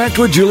Connect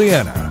with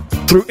Juliana.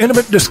 Through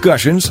intimate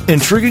discussions,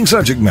 intriguing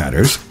subject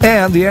matters,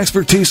 and the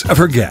expertise of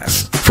her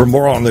guests. For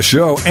more on the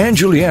show and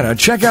Juliana,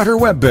 check out her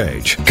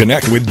webpage,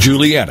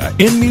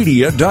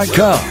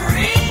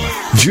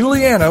 connectwithjuliana.inmedia.com.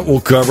 Juliana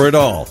will cover it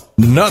all.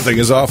 Nothing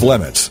is off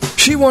limits.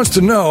 She wants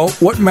to know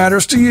what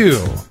matters to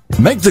you.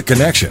 Make the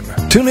connection.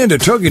 Tune in to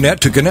TogiNet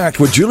to connect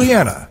with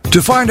Juliana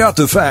to find out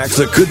the facts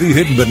that could be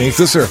hidden beneath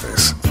the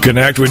surface.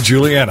 Connect with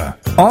Juliana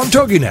on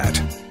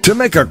TogiNet to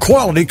make a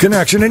quality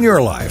connection in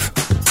your life.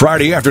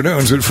 Friday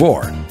afternoons at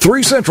 4,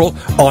 3 Central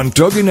on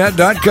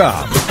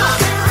TogiNet.com.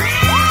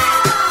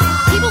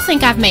 People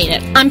think I've made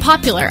it. I'm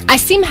popular. I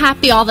seem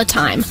happy all the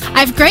time. I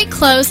have great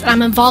clothes and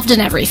I'm involved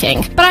in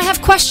everything. But I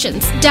have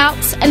questions,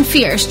 doubts, and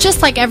fears,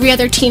 just like every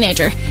other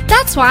teenager.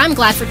 That's why I'm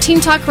glad for Teen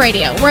Talk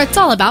Radio, where it's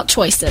all about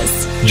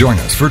choices. Join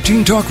us for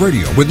Teen Talk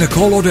Radio with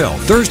Nicole Odell,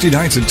 Thursday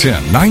nights at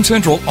 10, 9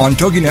 Central on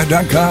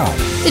TogiNet.com.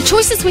 The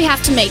choices we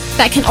have to make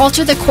that can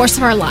alter the course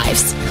of our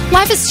lives.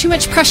 Life is too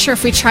much pressure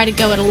if we try to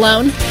go it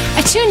alone.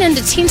 I tune in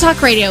to Teen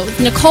Talk Radio with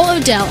Nicole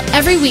Odell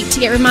every week to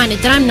get reminded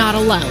that I'm not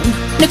alone.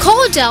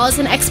 Nicole Odell is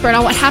an expert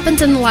on what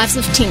happens in the lives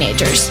of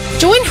teenagers.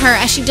 Join her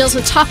as she deals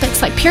with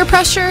topics like peer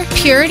pressure,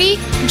 purity,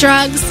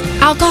 drugs,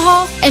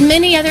 alcohol, and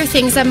many other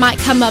things that might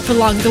come up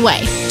along the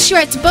way. She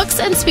writes books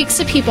and speaks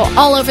to people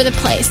all over the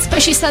place,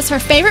 but she says her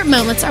favorite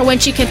moments are when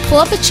she can pull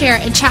up a chair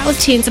and chat with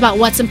teens about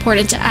what's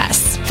important to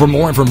us. For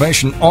more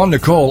information on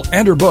Nicole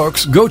and her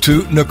books, go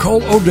to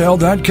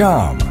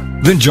NicoleOdell.com.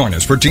 Then join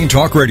us for Teen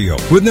Talk Radio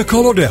with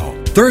Nicole Odell,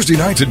 Thursday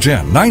nights at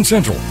 10, 9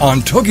 Central on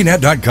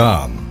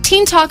TogiNet.com.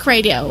 Teen Talk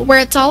Radio, where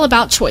it's all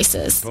about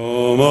choices.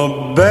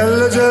 Come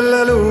bella c'è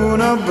la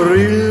luna,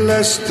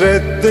 brilla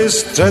strette,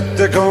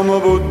 strette come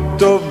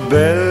butto,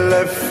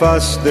 belle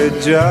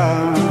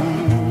fasteggiare,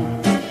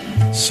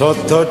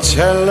 sotto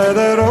cielo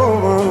di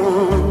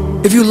Roma.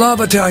 If you love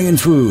Italian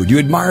food, you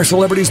admire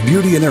celebrities'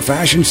 beauty and their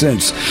fashion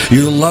sense,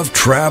 you love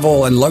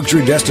travel and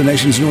luxury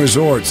destinations and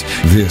resorts,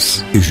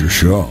 this is your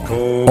show.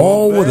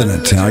 All with an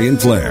Italian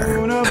flair.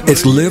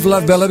 It's Live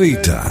La Bella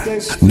Vita.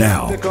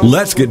 Now,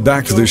 let's get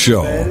back to the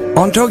show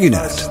on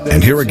TogiNet.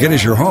 And here again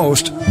is your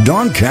host,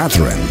 Dawn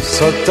Catherine.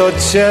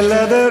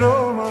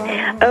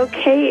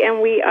 Okay,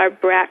 and we are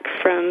back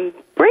from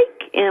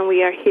break, and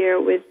we are here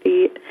with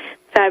the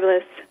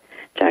fabulous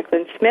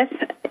Jacqueline Smith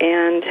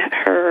and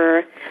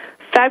her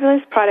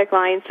fabulous product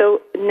line.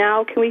 So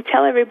now can we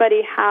tell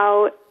everybody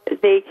how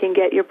they can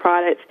get your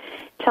product?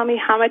 Tell me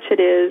how much it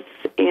is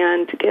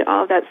and get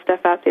all that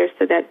stuff out there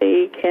so that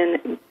they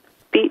can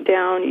beat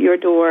down your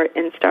door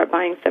and start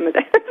buying some of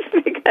this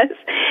because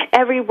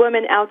every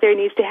woman out there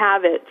needs to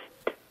have it.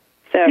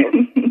 So,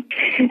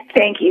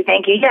 Thank you.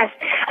 Yes,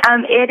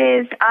 it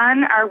is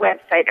on our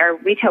website. Our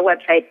retail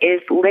website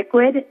is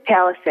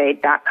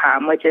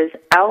liquidpalisade.com, which is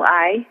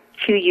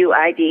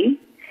LIQUID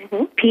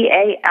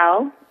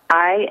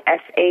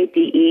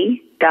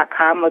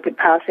PALISADE.com,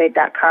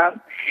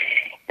 liquidpalisade.com.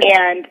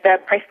 And the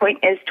price point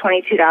is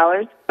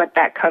 $22, but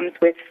that comes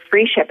with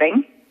free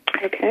shipping.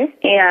 okay.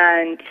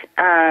 And,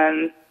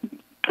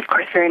 of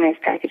course, very nice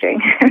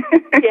packaging.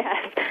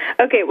 Yes.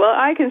 Okay, well,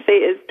 I can say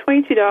is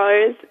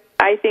 $22.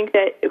 I think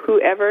that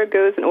whoever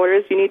goes and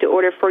orders, you need to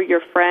order for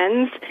your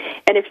friends.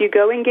 And if you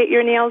go and get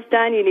your nails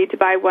done, you need to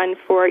buy one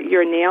for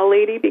your nail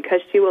lady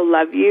because she will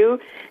love you.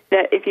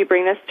 That if you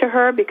bring this to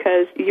her,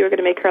 because you're going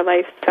to make her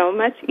life so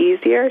much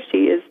easier,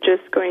 she is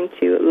just going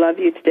to love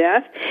you to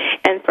death.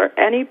 And for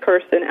any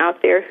person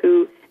out there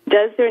who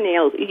does their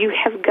nails, you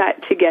have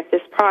got to get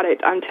this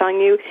product. I'm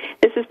telling you,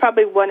 this is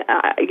probably one,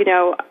 I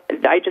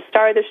just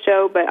started the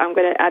show, but I'm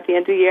going to, at the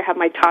end of the year, have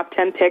my top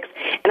 10 picks.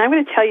 And I'm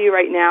going to tell you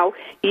right now,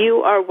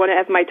 you are one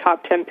of my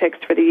top 10 picks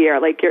for the year.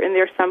 Like, you're in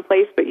there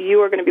someplace, but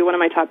you are going to be one of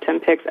my top 10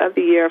 picks of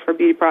the year for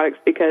beauty products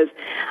because,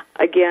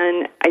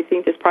 again, I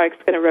think this product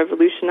is going to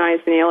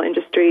revolutionize the nail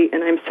industry,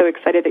 and I'm so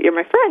excited that you're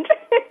my friend.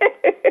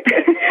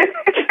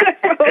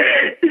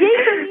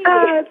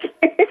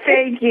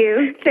 Thank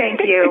you.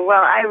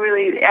 Well, I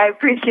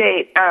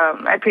appreciate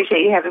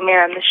you having me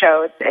on the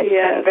show. It's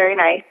been very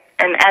nice.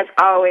 And as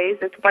always,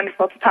 it's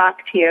wonderful to talk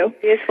to you.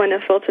 It's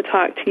wonderful to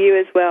talk to you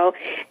as well.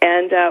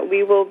 And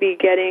we will be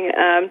getting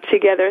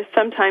together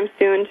sometime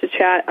soon to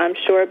chat, I'm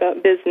sure,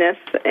 about business.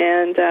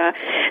 And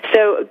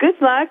so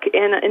good luck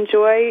and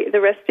enjoy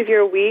the rest of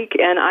your week.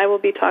 And I will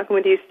be talking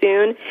with you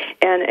soon.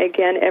 And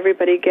again,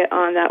 everybody get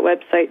on that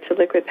website to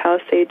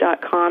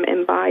liquidpalisade.com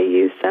and buy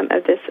you some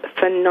of this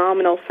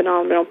phenomenal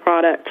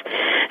product.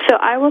 So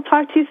I will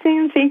talk to you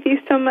soon. Thank you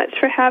so much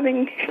for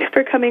coming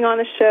on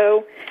the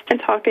show and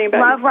talking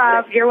about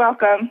Love. You're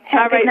welcome.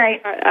 Have a good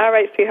night. All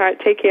right, sweetheart.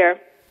 Take care.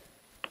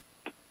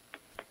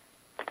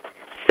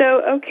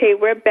 So, okay,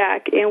 we're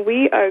back, and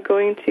we are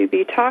going to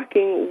be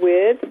talking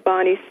with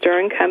Bonnie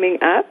Stern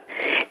coming up.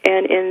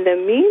 And in the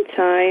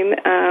meantime,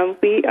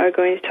 we are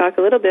going to talk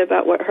a little bit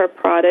about what her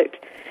product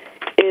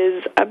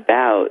is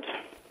about.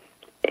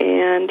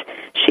 And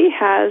she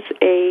has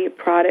a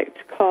product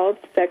called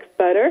Sex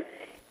Butter,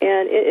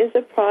 and it is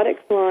a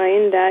product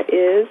line that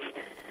is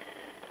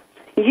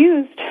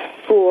used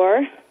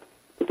for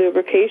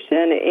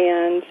lubrication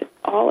and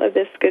all of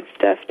this good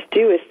stuff to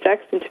do with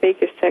sex and to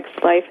make your sex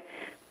life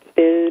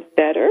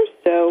better.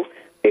 So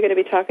we're going to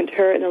be talking to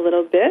her in a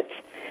little bit.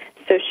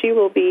 So she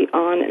will be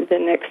on the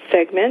next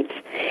segment.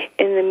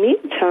 In the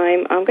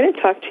meantime, I'm going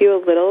to talk to you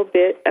a little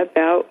bit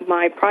about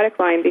my product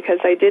line because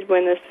I did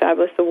win this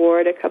fabulous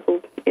award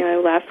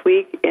last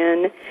week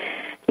in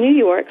New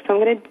York. So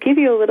I'm going to give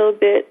you a little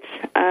bit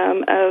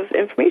of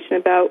information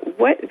about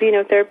what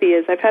venotherapy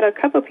is. I've had a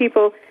couple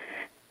people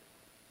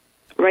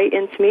write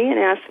into me and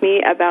ask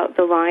me about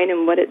the line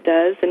and what it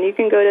does. And you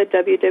can go to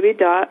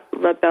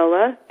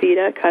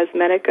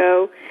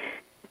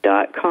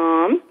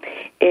www.labellavitacosmetico.com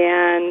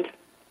and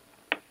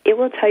it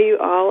will tell you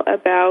all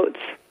about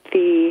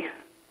the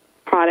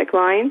product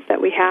lines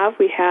that we have.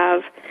 We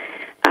have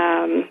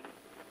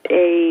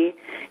a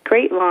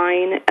great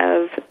line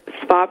of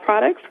spa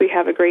products. We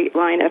have a great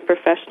line of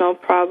professional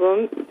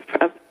products,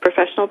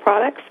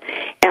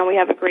 and we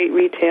have a great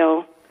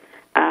retail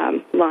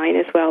line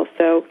as well.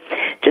 So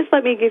just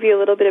let me give you a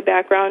little bit of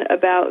background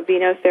about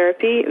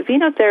venotherapy.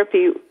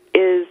 Venotherapy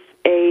is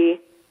a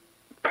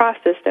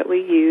process that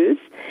we use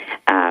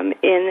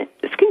in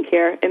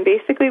skincare, and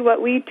basically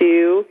what we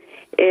do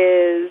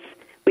is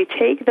we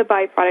take the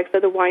byproducts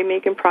of the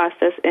winemaking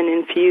process and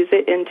infuse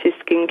it into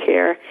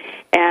skincare.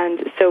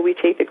 And so we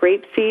take the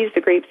grape seeds,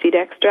 the grape seed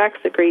extracts,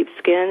 the grape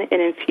skin,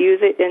 and infuse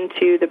it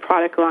into the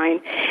product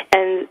line.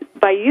 And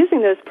by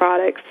using those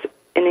products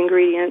and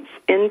ingredients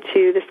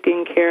into the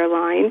skincare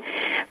line,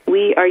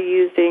 we are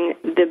using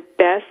the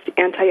best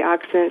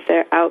antioxidants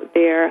that are out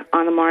there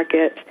on the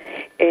market.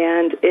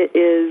 And it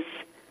is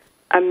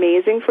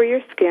amazing for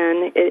your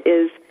skin. It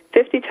is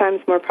 50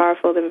 times more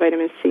powerful than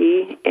vitamin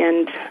C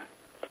and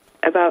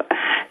about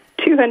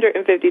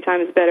 250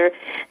 times better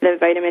than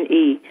vitamin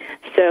E.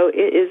 So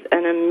it is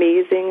an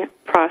amazing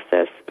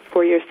process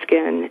for your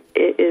skin.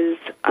 It is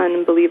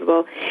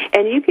unbelievable.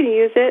 And you can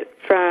use it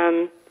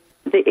from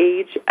the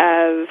age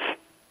of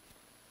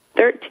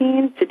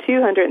 13 to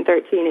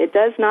 213. It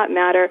does not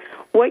matter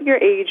what your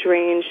age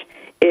range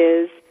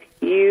is,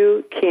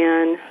 you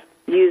can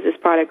use this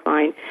product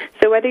line.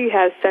 So whether you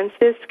have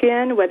sensitive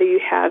skin, whether you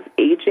have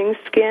aging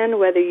skin,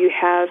 whether you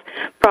have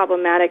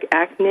problematic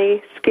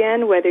acne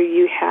skin, whether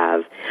you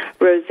have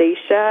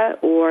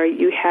rosacea or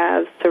you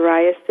have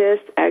psoriasis,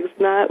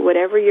 eczema,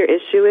 whatever your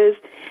issue is,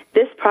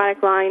 this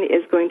product line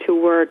is going to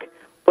work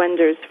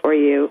wonders for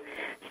you.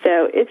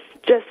 So it's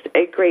just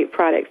a great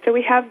product. So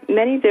we have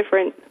many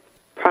different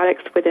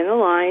products within the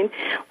line.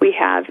 We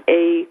have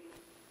a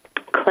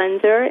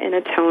cleanser and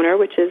a toner,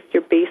 which is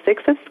your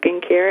basics of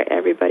skincare.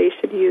 Everybody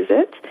should use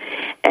it.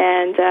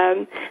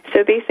 And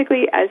so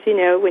basically, as you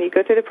know, when you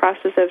go through the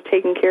process of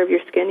taking care of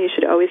your skin, you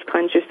should always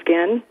cleanse your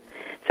skin.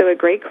 So a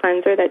great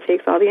cleanser that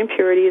takes all the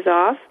impurities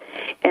off.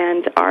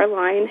 And our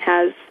line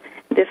has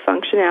this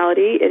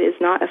functionality. It is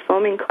not a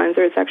foaming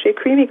cleanser. It's actually a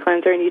creamy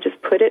cleanser, and you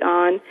just put it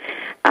on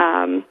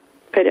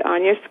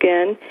your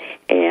skin,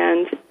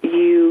 and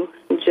you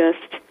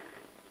just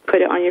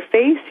put it on your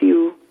face.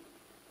 You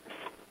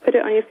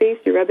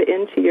rub it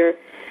into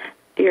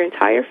your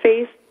entire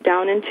face,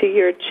 down into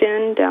your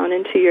chin, down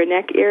into your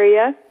neck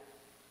area,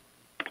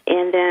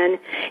 and then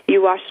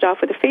you wash it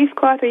off with a face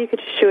cloth, or you could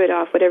just shoo it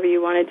off, whatever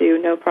you want to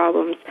do, no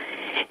problems.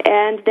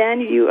 And then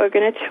you are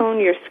going to tone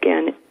your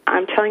skin.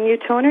 I'm telling you,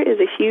 toner is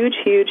a huge,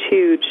 huge,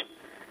 huge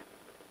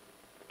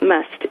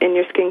must in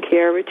your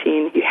skincare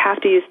routine. You have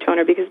to use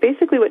toner, because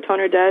basically what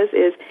toner does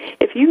is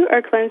if you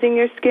are cleansing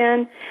your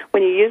skin,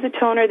 when you use a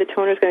toner, the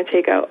toner is going to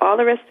take out all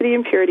the rest of the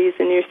impurities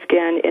in your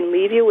skin and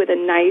leave you with a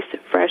nice,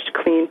 fresh,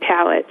 clean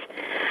palette.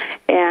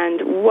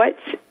 And what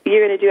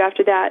you're going to do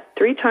after that,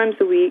 3 times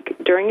a week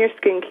during your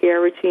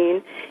skincare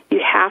routine,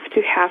 you have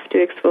to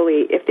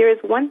exfoliate. If there is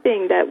one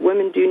thing that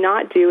women do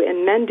not do,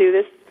 and men do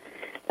this,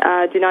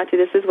 do not do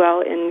this as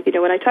well. And, you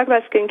know, when I talk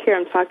about skincare,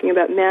 I'm talking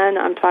about men,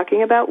 I'm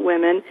talking about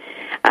women.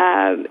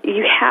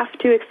 You have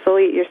to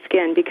exfoliate your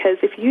skin, because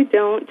if you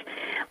don't,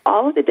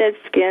 all of the dead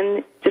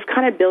skin just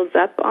kind of builds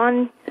up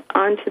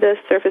onto the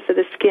surface of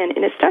the skin,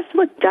 and it starts to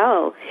look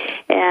dull.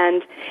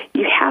 And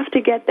you have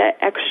to get that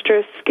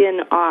extra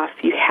skin off.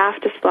 You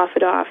have to slough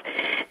it off.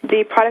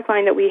 The product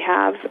line that we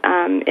have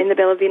in the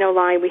Bella Vita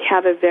line, we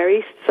have a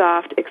very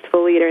soft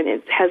exfoliator, and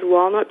it has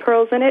walnut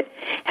pearls in it,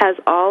 has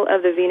all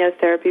of the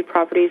venotherapy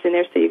properties in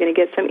there, so you're going to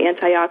get some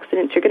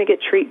antioxidants. You're going to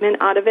get treatment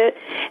out of it,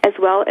 as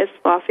well as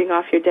sloughing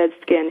off your dead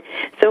skin.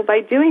 So by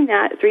doing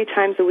that 3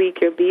 times a week,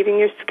 you're leaving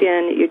your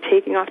skin, you're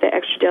taking off the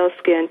extra dull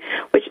skin,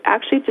 which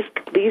actually just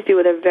leaves you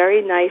with a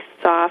very nice,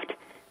 soft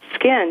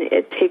skin.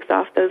 It takes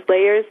off those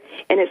layers,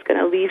 and it's going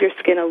to leave your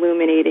skin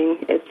illuminating.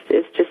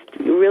 It's just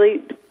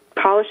really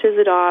polishes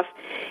it off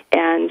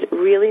and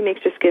really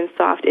makes your skin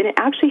soft. And it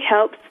actually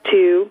helps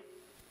to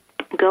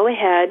go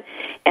ahead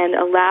and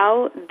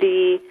allow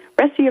the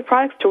rest of your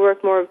products to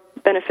work more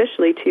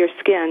beneficially to your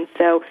skin.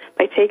 So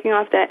by taking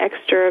off that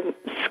extra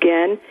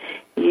skin,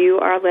 you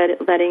are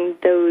letting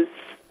those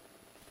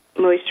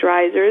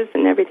moisturizers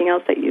and everything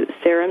else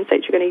serums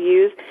that you're going to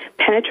use,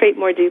 penetrate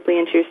more deeply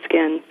into your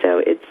skin. So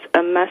it's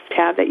a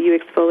must-have that you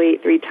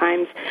exfoliate 3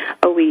 times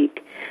a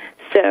week.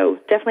 So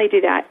definitely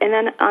do that. And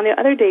then on the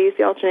other days,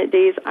 the alternate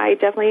days, I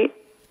definitely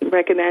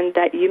recommend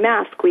that you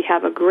mask. We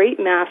have a great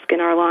mask in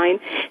our line.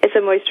 It's a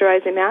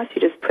moisturizing mask.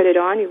 You just put it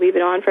on, you leave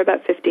it on for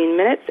about 15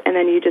 minutes, and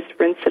then you just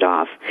rinse it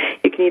off.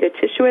 You can either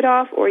tissue it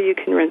off or you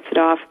can rinse it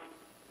off.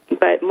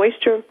 But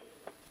moisture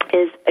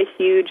is a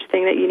huge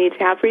thing that you need to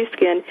have for your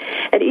skin.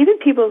 And even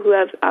people who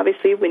have,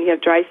 obviously, when you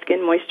have dry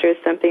skin, moisture is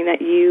something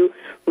that you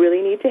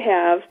really need to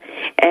have.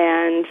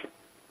 And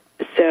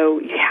so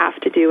you have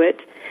to do it.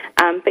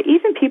 But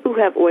even people who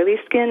have oily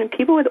skin,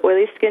 people with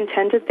oily skin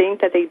tend to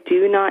think that they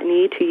do not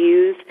need to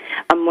use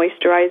a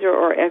moisturizer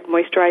or a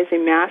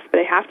moisturizing mask. But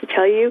I have to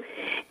tell you,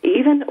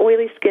 even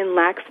oily skin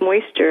lacks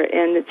moisture,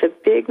 and it's a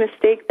big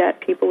mistake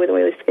that people with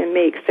oily skin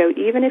make. So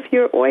even if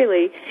you're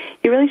oily,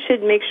 you really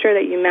should make sure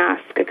that you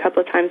mask a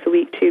couple of times a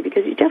week too,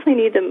 because you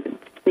definitely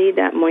need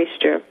that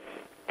moisture.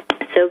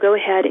 So go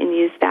ahead and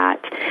use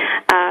that.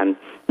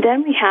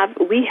 Then we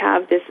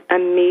have this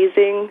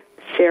amazing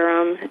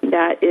serum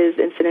that is,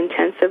 it's an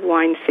intensive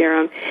wine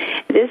serum.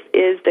 This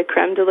is the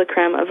creme de la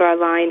creme of our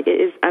line.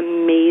 It is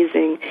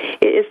amazing.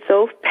 It is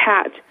so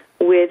packed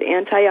with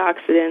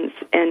antioxidants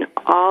and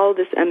all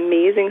this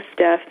amazing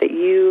stuff that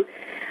you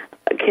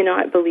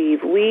cannot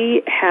believe.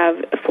 We have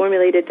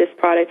formulated this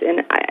product,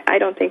 and I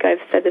don't think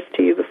I've said this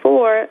to you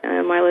before,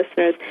 my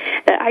listeners,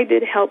 that I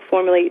did help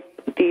formulate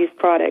these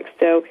products.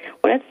 So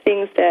one of the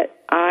things that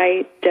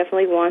I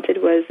definitely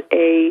wanted was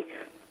a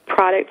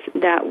product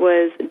that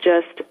was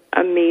just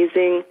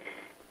amazing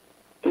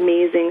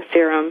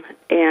serum,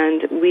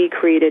 and we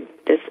created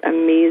this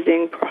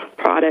amazing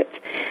product.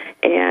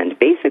 And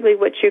basically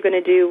what you're going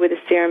to do with the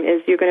serum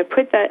is you're going to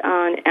put that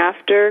on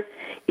after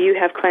you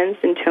have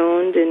cleansed and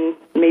toned and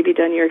maybe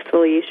done your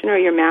exfoliation or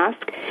your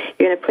mask.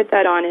 You're going to put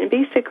that on, and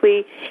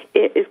basically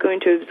it is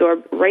going to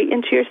absorb right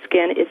into your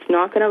skin. It's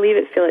not going to leave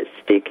it feel it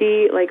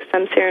sticky like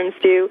some serums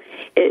do.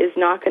 It is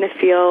not going to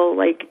feel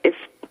like it's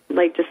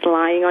like just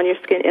lying on your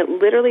skin. It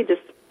literally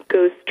just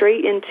goes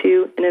straight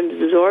into and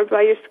absorbed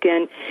by your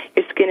skin.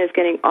 Your skin is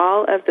getting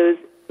all of those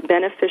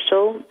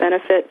beneficial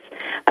benefits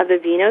of the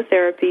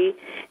venotherapy,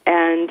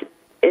 and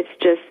it's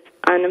just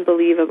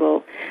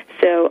unbelievable.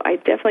 So I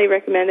definitely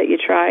recommend that you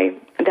try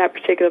that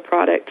particular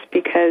product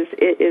because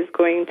it is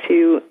going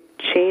to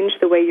change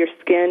the way your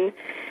skin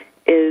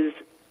is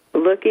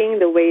looking,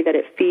 the way that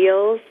it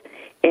feels,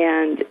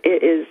 and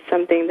it is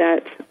something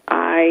that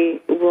I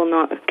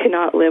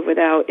cannot live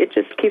without. It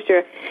just keeps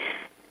your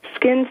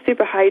skin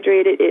super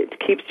hydrated. It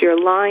keeps your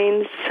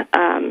lines,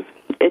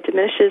 it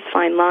diminishes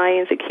fine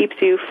lines. It keeps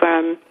you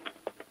from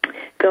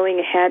going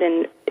ahead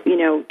and,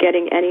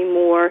 getting any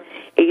more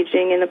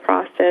aging in the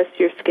process.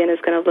 Your skin is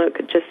going to look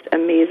just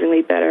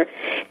amazingly better.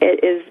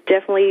 It is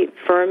definitely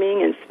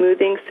firming and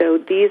smoothing. So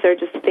these are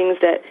just things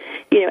that,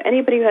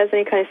 anybody who has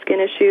any kind of skin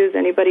issues,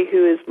 anybody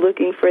who is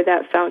looking for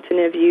that fountain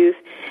of youth,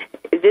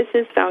 this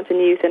is fountain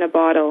youth in a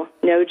bottle.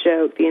 No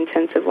joke, the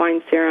intensive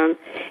wine serum.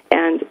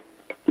 And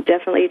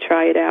definitely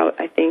try it out.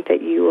 I think that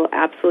you will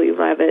absolutely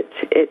love it.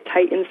 It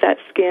tightens that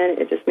skin.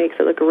 It just makes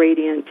it look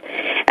radiant.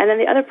 And then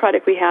the other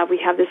product we have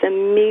this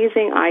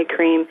amazing eye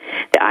cream.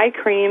 The eye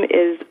cream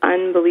is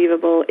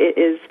unbelievable. It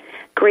is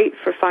great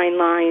for fine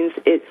lines.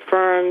 It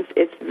firms.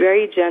 It's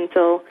very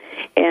gentle.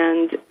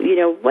 And,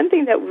 one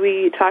thing that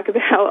we talk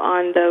about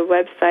on the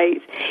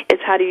website is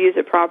how to use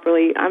it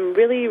properly. I'm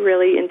really,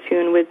 really in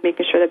tune with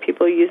making sure that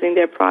people are using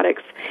their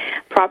products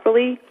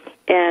properly.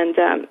 And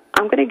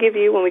I'm going to give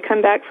you, when we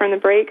come back from the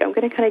break, I'm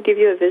going to kind of give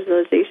you a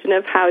visualization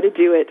of how to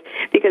do it,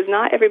 because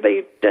not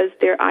everybody does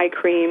their eye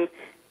cream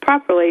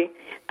properly.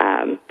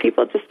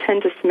 People just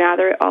tend to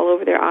smother it all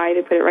over their eye.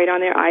 They put it right on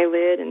their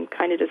eyelid and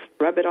kind of just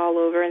rub it all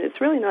over, and it's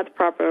really not the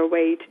proper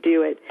way to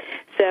do it.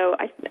 So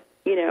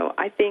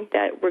I think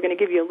that we're going to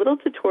give you a little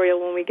tutorial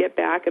when we get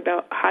back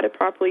about how to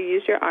properly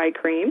use your eye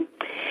cream.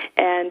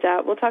 And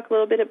we'll talk a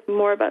little bit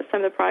more about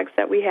some of the products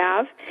that we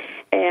have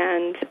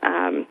and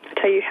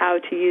tell you how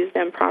to use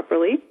them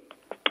properly.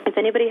 If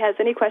anybody has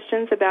any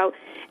questions about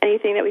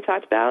anything that we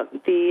talked about,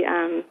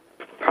 the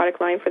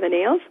product line for the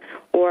nails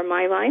or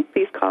my line,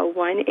 please call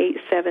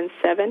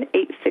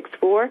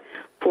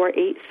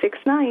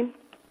 1-877-864-4869.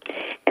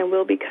 And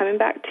we'll be coming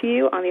back to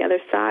you on the other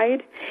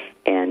side,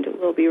 and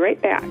we'll be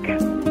right back.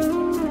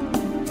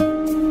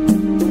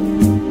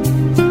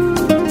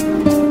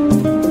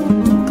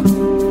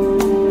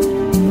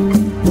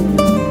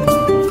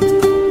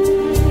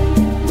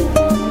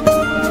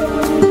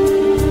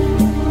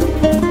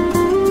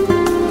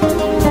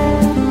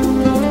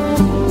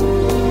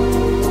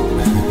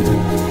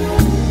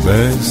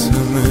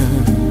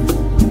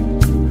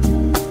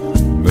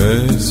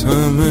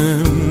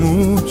 Bésame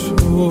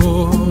mucho.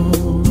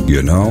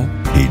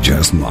 He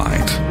just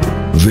might.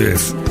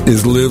 This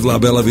is Live La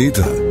Bella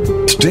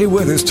Vita. Stay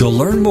with us to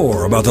learn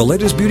more about the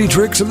latest beauty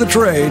tricks of the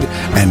trade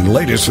and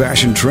latest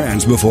fashion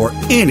trends before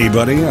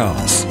anybody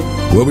else.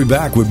 We'll be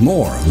back with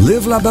more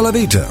Live La Bella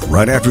Vita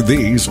right after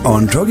these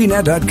on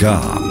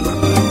TogiNet.com.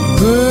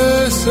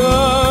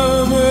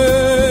 Bésame,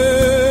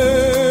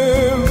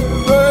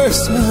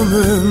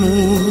 bésame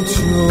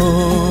mucho.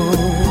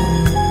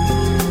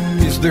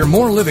 Is there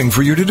more living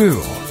for you to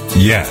do?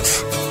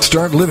 Yes.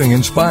 Start living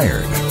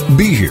inspired.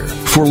 Be here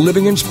for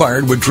Living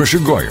Inspired with Tricia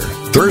Goyer,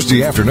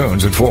 Thursday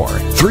afternoons at 4,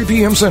 3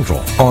 p.m. Central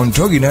on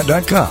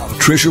TogiNet.com.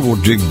 Tricia will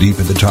dig deep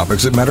into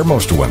topics that matter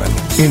most to women,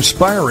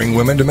 inspiring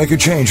women to make a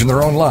change in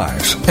their own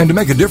lives and to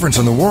make a difference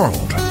in the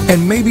world,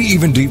 and maybe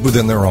even deep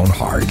within their own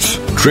hearts.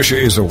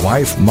 Tricia is a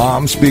wife,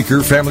 mom,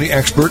 speaker, family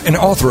expert, and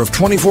author of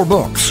 24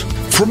 books.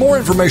 For more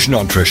information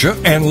on Tricia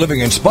and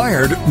Living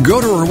Inspired,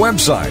 go to her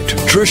website,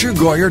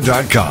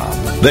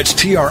 TriciaGoyer.com. That's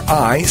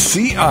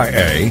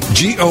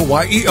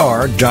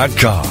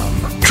TriciaGoyer.com.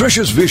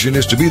 Tricia's vision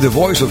is to be the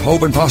voice of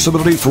hope and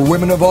possibility for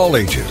women of all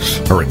ages.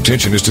 Her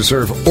intention is to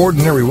serve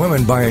ordinary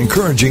women by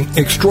encouraging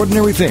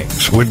extraordinary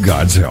things with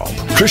God's help.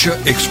 Tricia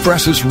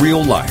expresses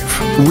real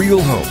life,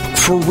 real hope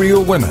for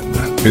real women.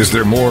 Is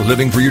there more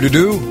living for you to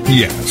do?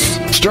 Yes.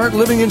 Start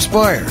living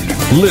inspired.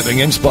 Living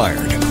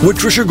Inspired with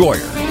Tricia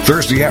Goyer.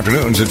 Thursday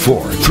afternoons at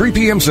 4, 3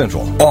 p.m.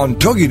 Central on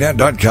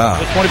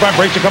TogiNet.com. 25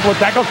 breaks a couple of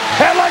tackles,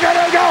 and look at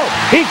him go!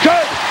 He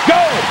could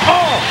go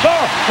all the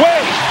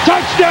way!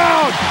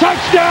 Touchdown!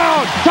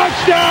 Touchdown!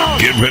 Touchdown!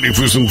 Get ready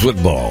for some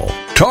football.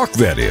 Talk,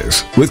 that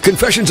is, with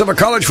Confessions of a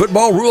College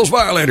Football Rules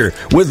Violator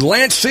with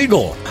Lance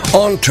Siegel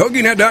on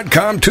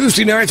TogiNet.com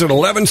Tuesday nights at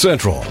 11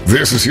 Central.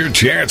 This is your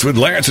chance with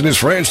Lance and his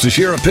friends to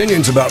share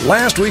opinions about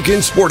last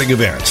weekend's sporting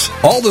events.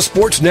 All the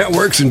sports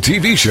networks and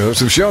TV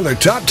shows have shown their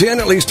top 10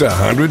 at least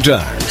 100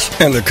 times.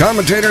 And the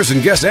commentators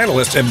and guest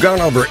analysts have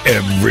gone over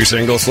every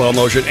single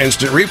slow-motion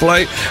instant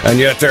replay, and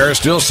yet there are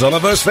still some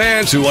of us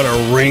fans who want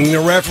to wring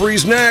the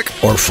referee's neck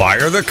or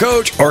fire the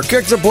coach or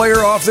kick the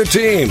player off the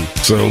team.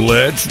 So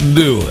let's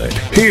do it.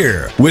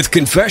 Here, with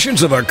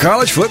Confessions of a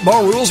College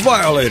Football Rules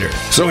Violator.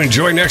 So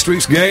enjoy next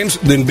week's games,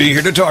 then be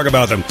here to talk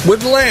about them.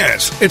 With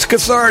Lance, it's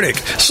cathartic,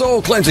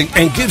 soul-cleansing,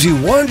 and gives you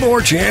one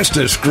more chance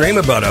to scream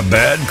about a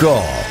bad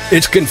call.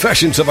 It's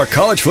Confessions of a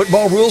College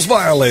Football Rules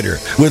Violator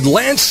with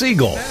Lance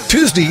Siegel.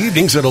 Tuesday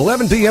evenings at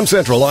 11 p.m.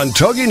 Central on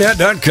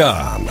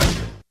TogiNet.com.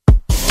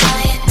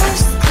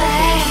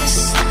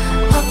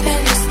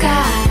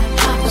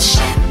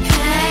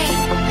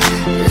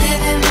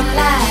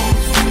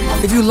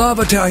 If you love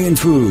Italian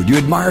food, you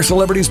admire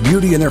celebrities'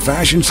 beauty and their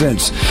fashion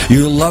sense,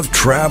 you love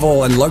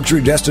travel and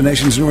luxury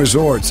destinations and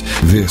resorts,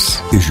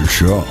 this is your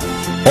show.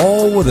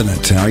 All with an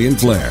Italian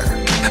flair.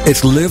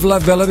 It's Live La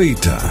Bella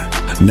Vita.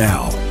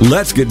 Now,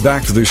 let's get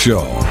back to the show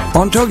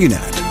on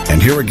TogiNet.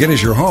 And here again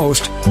is your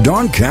host,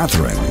 Dawn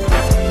Catherine.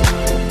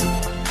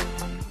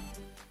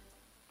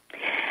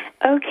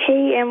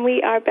 Okay, and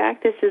we are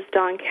back. This is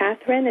Dawn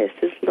Catherine. This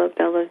is La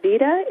Bella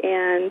Vita,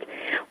 and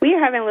we are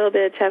having a little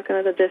bit of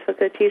technical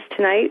difficulties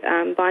tonight.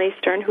 Bonnie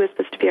Stern, who is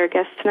supposed to be our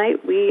guest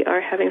tonight, we are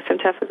having some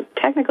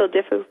technical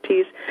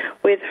difficulties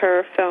with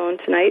her phone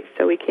tonight,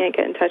 so we can't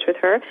get in touch with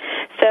her.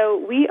 So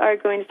we are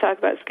going to talk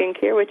about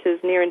skincare, which is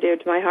near and dear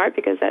to my heart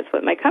because that's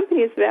what my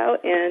company is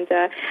about, and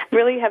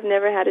really have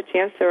never had a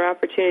chance or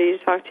opportunity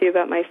to talk to you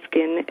about my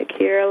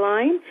skincare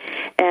line.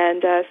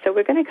 And so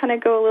we're going to kind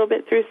of go a little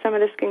bit through some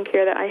of the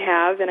skincare that I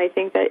have, and I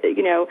think that,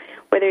 you know,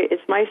 whether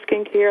it's my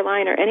skincare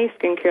line or any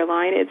skincare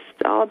line, it's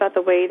all about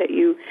the way that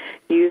you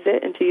use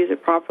it and to use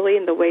it properly,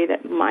 and the way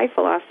that my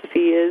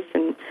philosophy is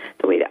and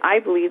the way that I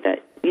believe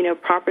that, you know,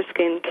 proper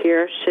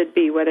skincare should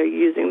be, whether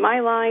you're using my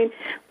line,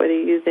 whether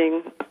you're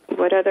using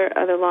what other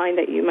line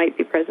that you might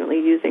be presently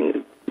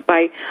using.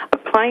 By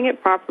applying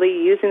it properly,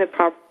 using the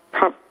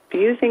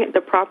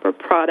proper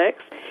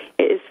products,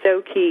 it is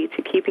so key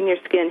to keeping your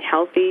skin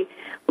healthy,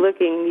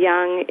 looking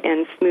young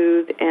and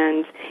smooth,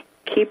 and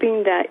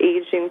keeping that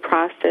aging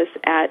process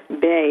at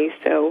bay.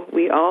 So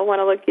we all want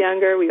to look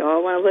younger, we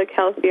all want to look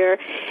healthier,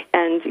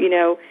 and, you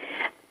know,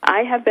 I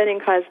have been in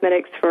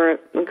cosmetics for,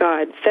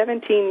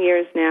 17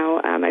 years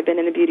now. I've been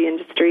in the beauty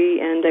industry,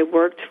 and I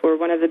worked for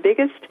one of the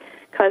biggest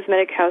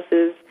cosmetic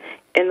houses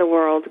in the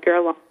world,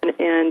 Guerlain,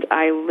 and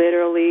I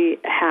literally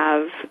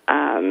have,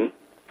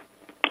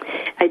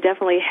 I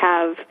definitely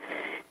have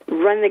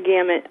run the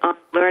gamut on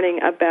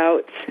learning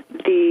about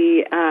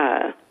the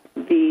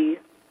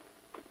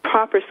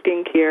proper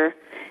skincare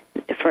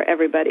for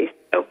everybody.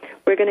 So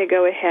we're going to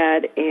go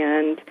ahead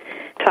and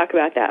talk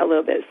about that a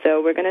little bit.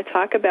 So we're going to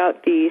talk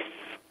about the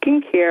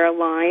skincare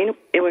line,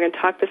 and we're going to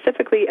talk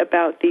specifically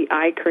about the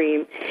eye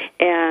cream.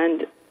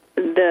 And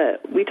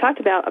we talked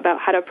about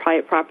how to apply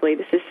it properly.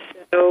 This is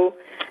so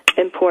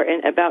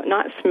important, about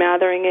not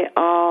smattering it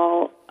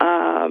all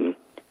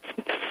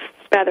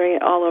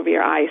over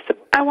your eyes. So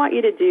what I want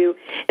you to do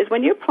is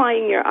when you're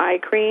applying your eye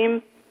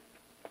cream,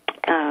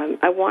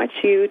 I want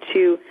you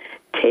to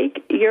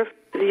take your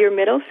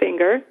middle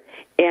finger,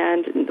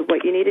 and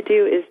what you need to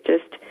do is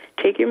just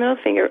take your middle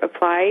finger,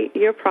 apply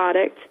your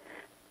product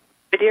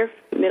with your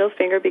middle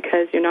finger,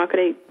 because you're not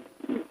going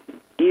to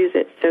use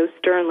it so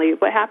sternly.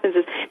 What happens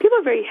is people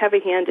are very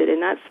heavy-handed,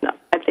 and that's not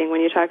a bad thing when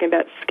you're talking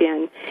about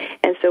skin.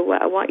 And so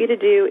what I want you to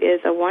do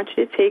is I want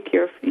you to take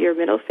your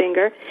middle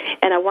finger,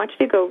 and I want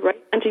you to go right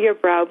under your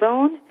brow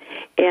bone,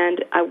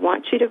 and I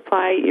want you to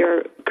apply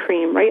your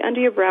cream right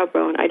under your brow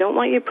bone. I don't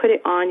want you to put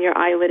it on your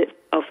eyelid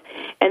itself.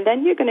 And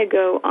then you're going to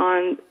go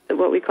on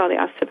what we call the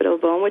occipital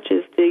bone, which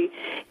is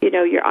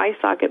your eye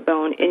socket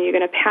bone, and you're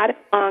going to pat it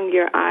along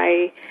your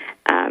eye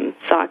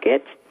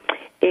socket.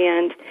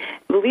 And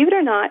believe it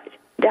or not,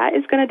 that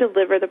is going to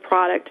deliver the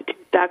product to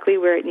exactly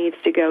where it needs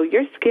to go.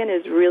 Your skin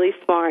is really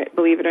smart,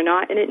 believe it or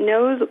not, and it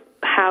knows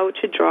how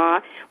to draw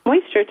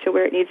moisture to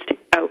where it needs to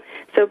go.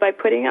 So by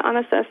putting it on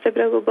the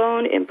occipital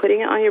bone and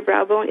putting it on your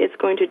brow bone, it's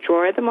going to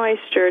draw the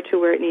moisture to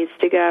where it needs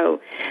to go.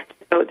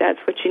 So that's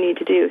what you need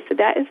to do. So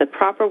that is the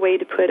proper way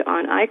to put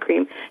on eye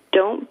cream.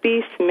 Don't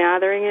be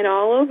smattering it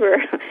all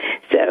over.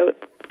 So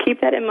keep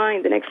that in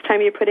mind the next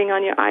time you're putting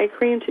on your eye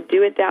cream, to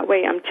do it that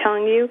way. I'm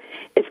telling you,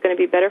 it's going to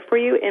be better for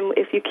you. And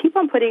if you keep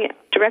on putting it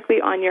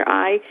directly on your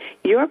eye,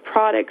 your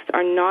products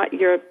are not,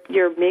 your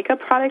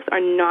makeup products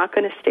are not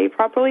going to stay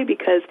properly,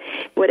 because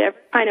whatever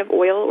kind of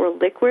oil or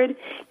liquid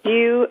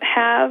you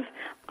have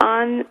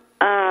on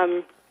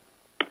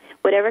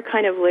whatever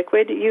kind of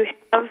liquid you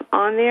have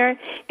on there,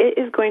 it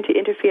is going to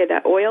interfere.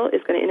 That oil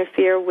is going to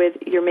interfere with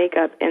your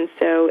makeup. And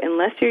so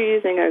unless you're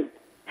using a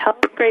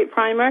healthy great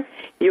primer,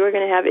 you are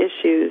going to have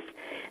issues.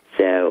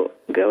 So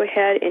go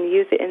ahead and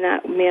use it in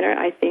that manner.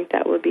 I think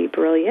that would be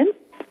brilliant.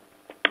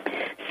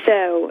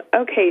 So,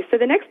 okay, so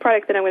the next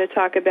product that I'm going to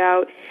talk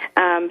about,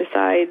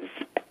 besides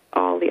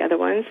all the other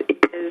ones,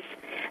 is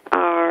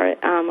our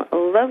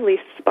lovely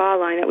spa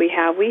line that we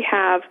have. We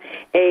have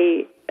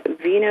a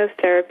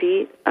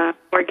Venotherapy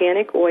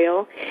organic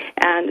oil,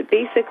 and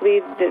basically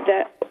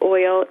that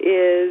oil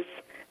is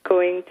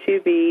going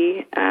to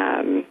be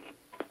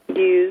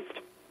used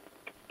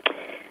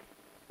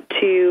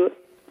to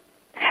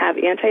have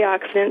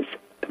antioxidants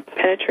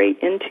penetrate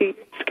into your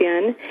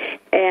skin,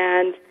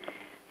 and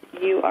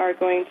you are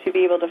going to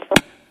be able to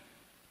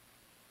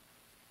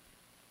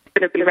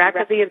be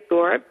rapidly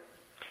absorbed,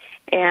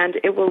 and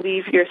it will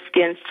leave your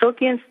skin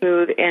silky and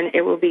smooth, and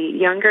it will be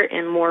younger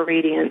and more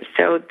radiant.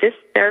 So this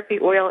therapy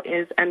oil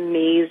is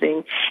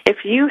amazing.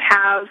 If you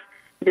have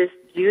this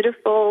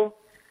beautiful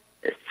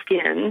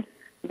skin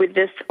with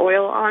this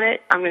oil on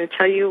it, I'm going to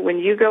tell you, when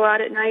you go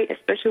out at night,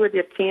 especially with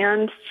your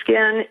tanned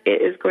skin,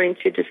 it is going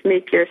to just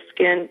make your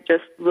skin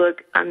just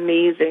look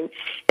amazing.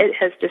 It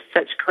has just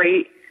such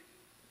great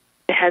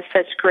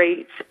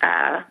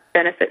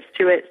benefits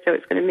to it, so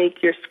it's going to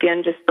make your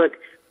skin just look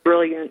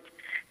brilliant.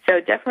 So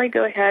definitely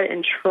go ahead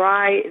and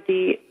try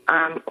the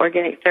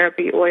organic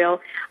therapy oil.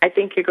 I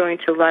think you're going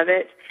to love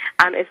it.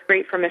 It's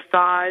great for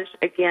massage.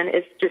 Again,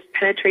 it just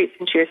penetrates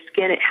into your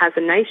skin. It has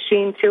a nice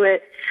sheen to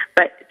it,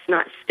 but it's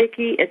not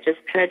sticky. It just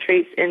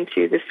penetrates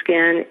into the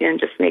skin and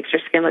just makes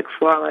your skin look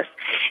flawless.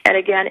 And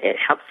again, it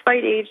helps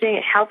fight aging.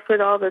 It helps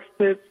with all the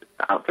smooth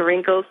out the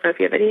wrinkles. So if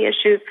you have any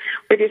issues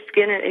with your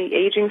skin and any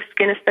aging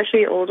skin,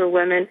 especially older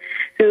women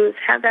who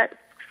have that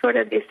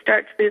they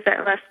start to lose that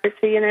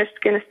elasticity in their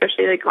skin,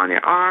 especially like on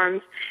their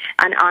arms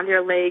and on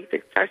their legs.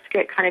 It starts to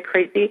get kind of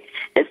crazy.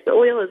 This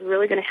oil is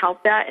really going to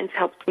help that and to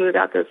help smooth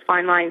out those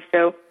fine lines.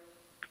 So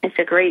it's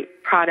a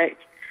great product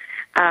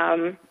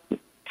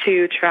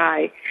to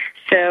try.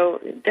 So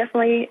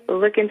definitely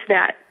look into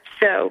that.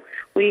 So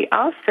we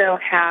also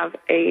have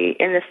in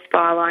the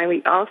spa line,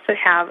 we also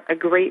have a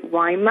great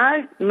wine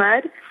mud.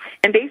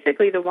 And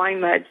basically the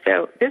wine mud,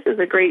 so this is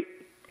a great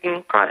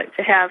product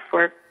to have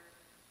for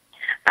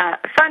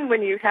fun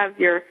when you have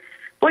your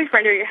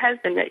boyfriend or your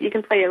husband, that you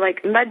can play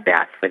like mud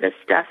bath with this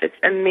stuff. It's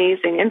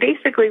amazing. And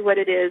basically what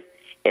it is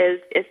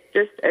it's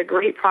just a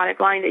great product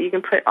line that you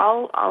can put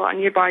all on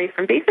your body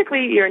from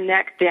basically your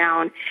neck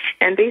down.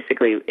 And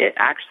basically it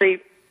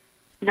actually,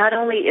 not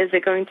only is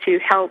it going to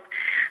help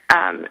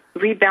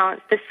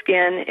rebalance the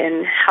skin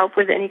and help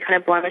with any kind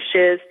of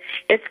blemishes,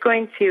 it's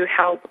going to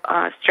help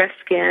stressed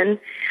skin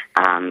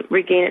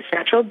regain its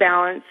natural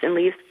balance and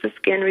leaves the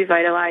skin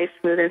revitalized,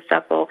 smooth, and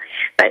supple.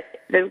 But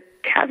the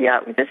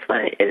caveat with this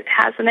one, it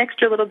has an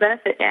extra little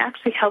benefit. It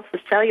actually helps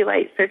with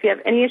cellulite. So if you have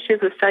any issues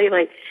with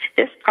cellulite,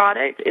 this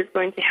product is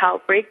going to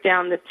help break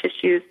down the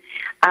tissues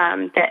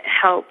that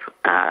help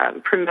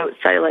promote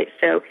cellulite.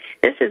 So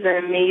this is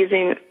an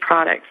amazing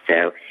product.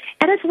 So,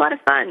 and it's a lot of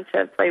fun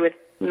to play with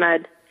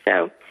mud.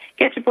 So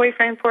get your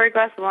boyfriend, pour a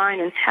glass of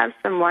wine, and have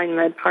some wine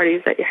mud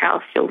parties at your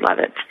house. You'll love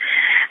it.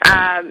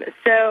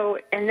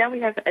 And then we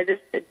have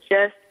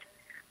just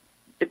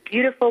the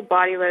beautiful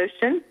body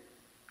lotion.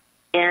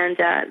 And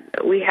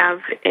we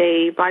have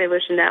a body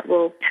lotion that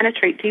will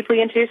penetrate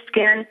deeply into your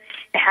skin.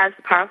 It has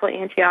powerful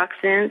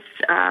antioxidants.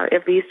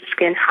 It leaves the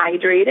skin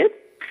hydrated.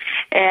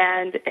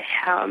 And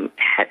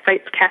it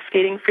fights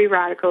cascading free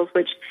radicals,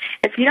 which,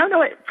 if you don't know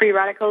what free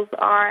radicals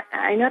are,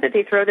 I know that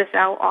they throw this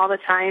out all the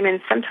time, and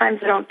sometimes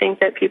I don't think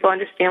that people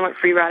understand what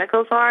free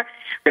radicals are.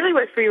 Really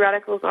what free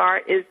radicals are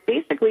is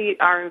basically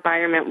our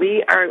environment.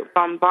 We are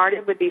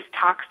bombarded with these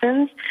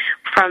toxins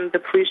from the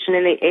pollution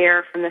in the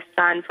air, from the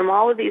sun, from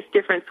all of these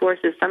different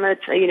sources. Some of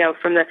it's,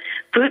 from the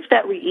foods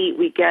that we eat,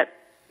 we get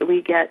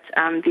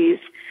these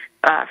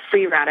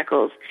free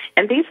radicals.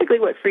 And basically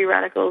what free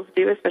radicals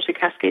do, especially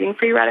cascading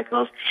free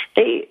radicals,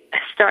 they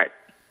start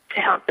to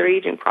help the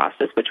aging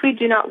process, which we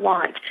do not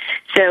want.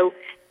 So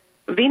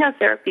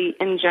venotherapy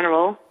in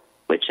general,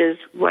 which is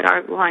what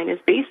our line is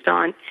based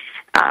on,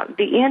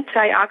 the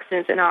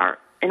antioxidants in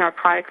our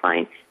product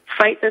line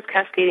fight those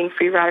cascading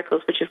free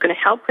radicals, which is going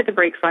to help with the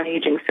brakes on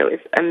aging. So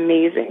it's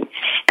amazing.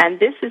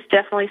 And this is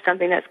definitely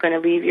something that's going to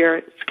leave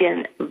your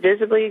skin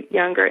visibly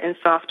younger and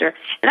softer.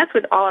 And that's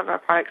with all of our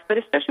products, but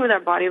especially with our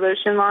body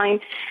lotion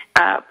line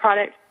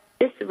products,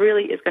 this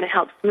really is going to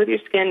help smooth your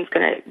skin. It's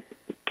going to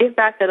give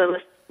back that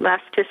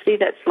elasticity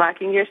that's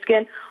lacking in your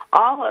skin.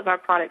 All of our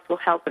products will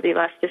help with the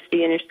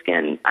elasticity in your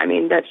skin. I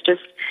mean, that's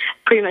just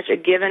pretty much a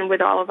given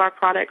with all of our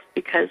products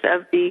because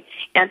of the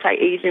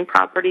anti-aging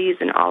properties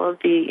and all of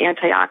the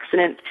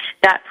antioxidants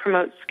that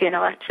promote skin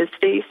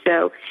elasticity.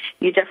 So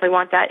you definitely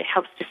want that. It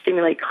helps to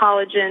stimulate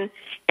collagen,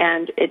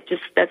 and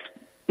that's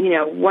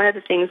one of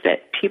the things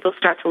that people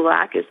start to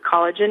lack is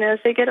collagen as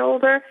they get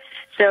older.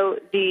 So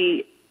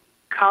the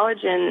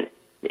collagen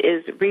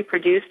is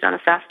reproduced on a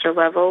faster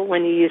level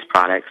when you use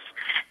products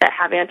that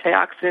have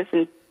antioxidants,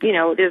 and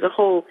there's a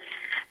whole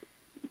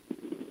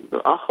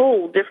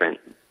different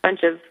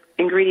bunch of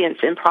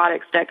ingredients in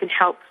products that can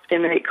help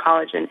stimulate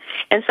collagen.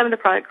 And some of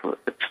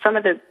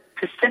the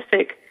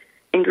specific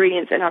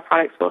ingredients in our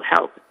products will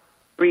help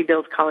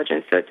rebuild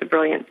collagen. So it's a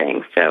brilliant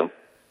thing. So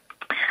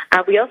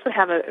we also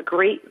have a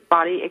great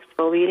body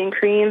exfoliating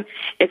cream.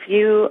 If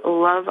you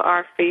love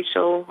our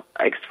facial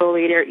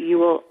exfoliator, you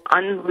will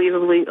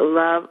unbelievably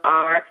love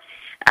our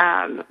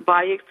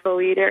body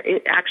exfoliator.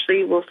 It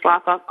actually will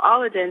slop off all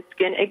the dead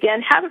skin.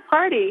 Again, have a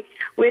party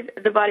with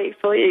the body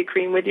exfoliator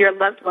cream with your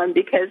loved one,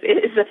 because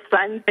it is a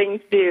fun thing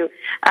to do.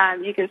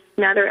 You can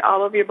smother it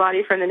all over your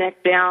body from the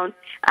neck down.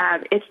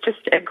 It's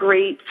just a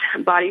great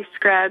body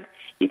scrub.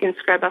 You can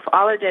scrub off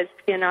all the dead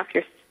skin off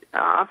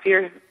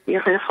your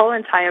whole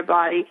entire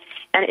body,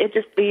 and it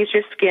just leaves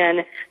your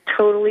skin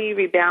totally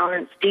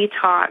rebalanced,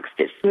 detoxed.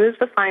 It smooths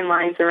the fine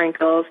lines and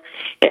wrinkles.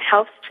 It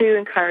helps to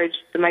encourage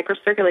the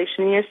microcirculation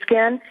in your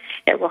skin.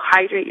 It will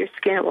hydrate your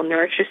skin. It will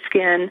nourish your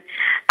skin.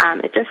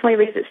 It definitely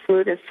leaves it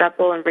smooth and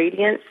supple and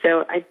radiant,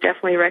 so I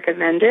definitely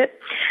recommend it.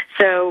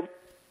 So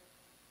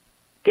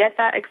get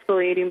that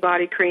exfoliating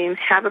body cream.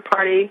 Have a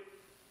party.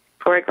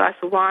 Pour a glass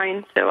of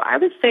wine. So I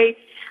would say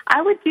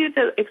I would do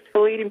the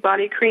exfoliating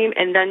body cream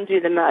and then do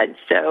the mud.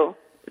 So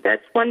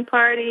that's one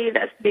party,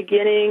 that's the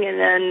beginning, and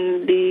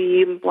then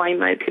the wine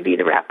mud could be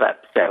the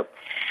wrap-up. So,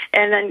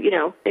 and then,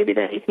 maybe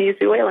then you can use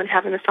the oil and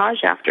have a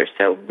massage after.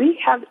 So we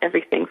have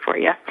everything for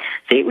you.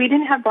 See, we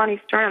didn't have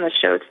Bonnie Stern on the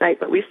show tonight,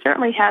 but we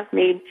certainly have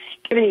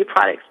given you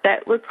products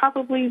that would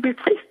probably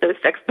replace those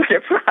sex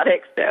butter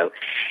products. So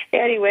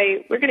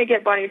anyway, we're going to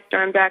get Bonnie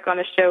Stern back on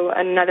the show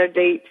another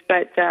date,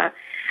 but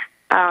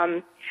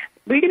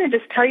we're going to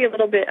just tell you a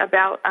little bit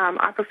about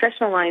our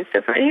professional line.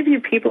 So for any of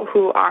you people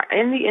who are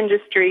in the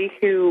industry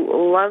who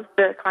love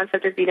the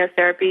concept of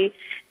venotherapy,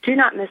 do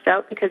not miss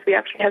out, because we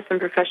actually have some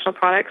professional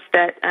products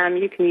that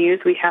you can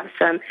use. We have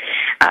some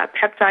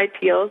peptide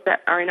peels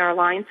that are in our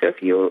line. So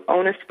if you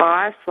own a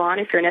spa, a salon,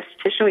 if you're an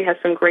esthetician, we have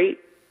some great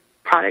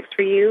products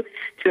for you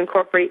to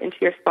incorporate into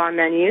your spa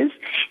menus.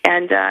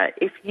 And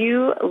if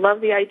you love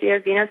the idea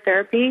of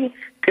venotherapy,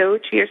 go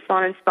to your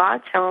salon and spa,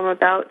 tell them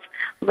about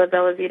La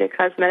Bella Vita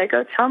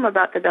Cosmetico, tell them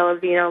about the Bella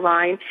Vita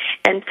line,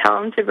 and tell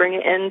them to bring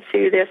it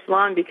into their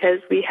salon, because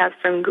we have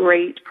some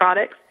great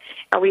products,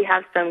 and we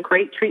have some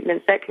great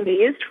treatments that can be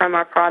used from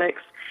our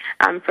products,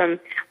 from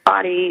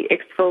body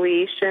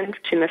exfoliation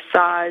to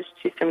massage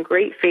to some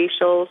great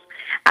facials.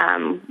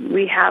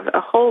 We have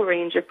a whole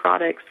range of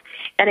products.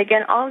 And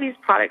again, all of these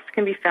products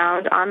can be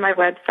found on my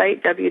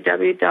website,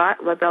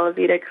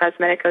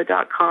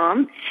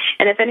 www.labellavitacosmetico.com.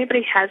 And if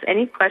anybody has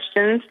any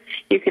questions,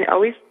 you can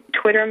always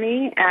Twitter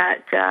me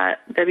at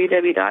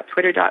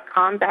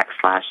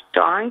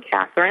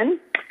www.twitter.com/DawnCatherine.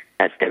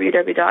 That's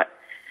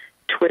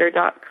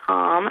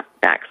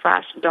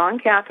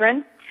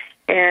www.twitter.com/DawnCatherine.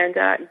 And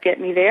get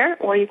me there.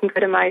 Or you can go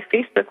to my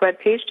Facebook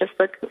webpage, just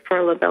look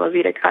for La Bella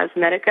Vita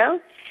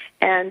Cosmetico,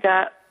 and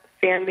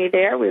fan me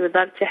there. We would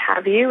love to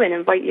have you and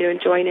invite you to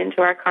join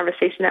into our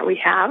conversation that we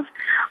have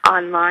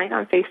online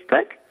on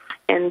Facebook,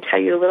 and tell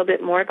you a little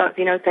bit more about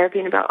venotherapy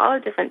and about all the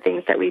different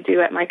things that we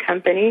do at my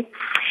company.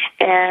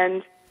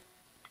 And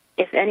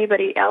if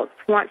anybody else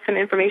wants some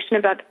information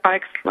about the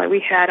products like we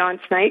had on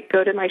tonight,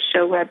 go to my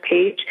show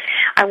webpage.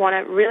 I want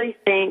to really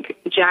thank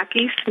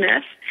Jackie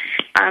Smith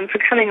for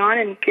coming on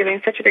and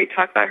giving such a great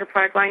talk about her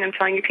product line. I'm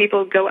telling you,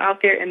 people, go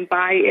out there and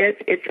buy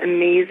it. It's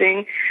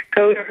amazing.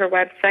 Go to her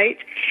website.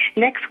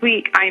 Next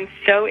week, I'm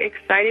so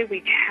excited.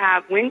 We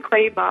have Win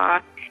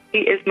Claybaugh. He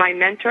is my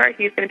mentor.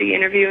 He's going to be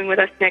interviewing with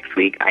us next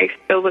week. I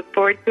so look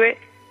forward to it.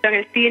 So I'm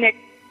going to see you next.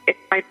 It's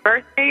my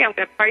birthday. I'm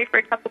going to party for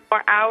a couple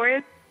more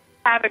hours.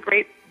 Have a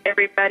great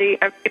everybody.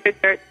 Have a good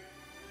dessert.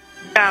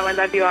 Ciao. I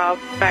love you all.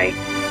 Bye.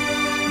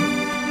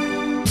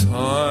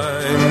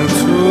 Time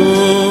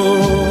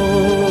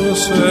to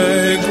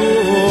say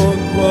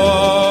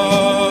goodbye.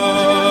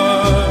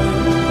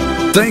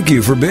 Thank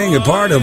you for being a part of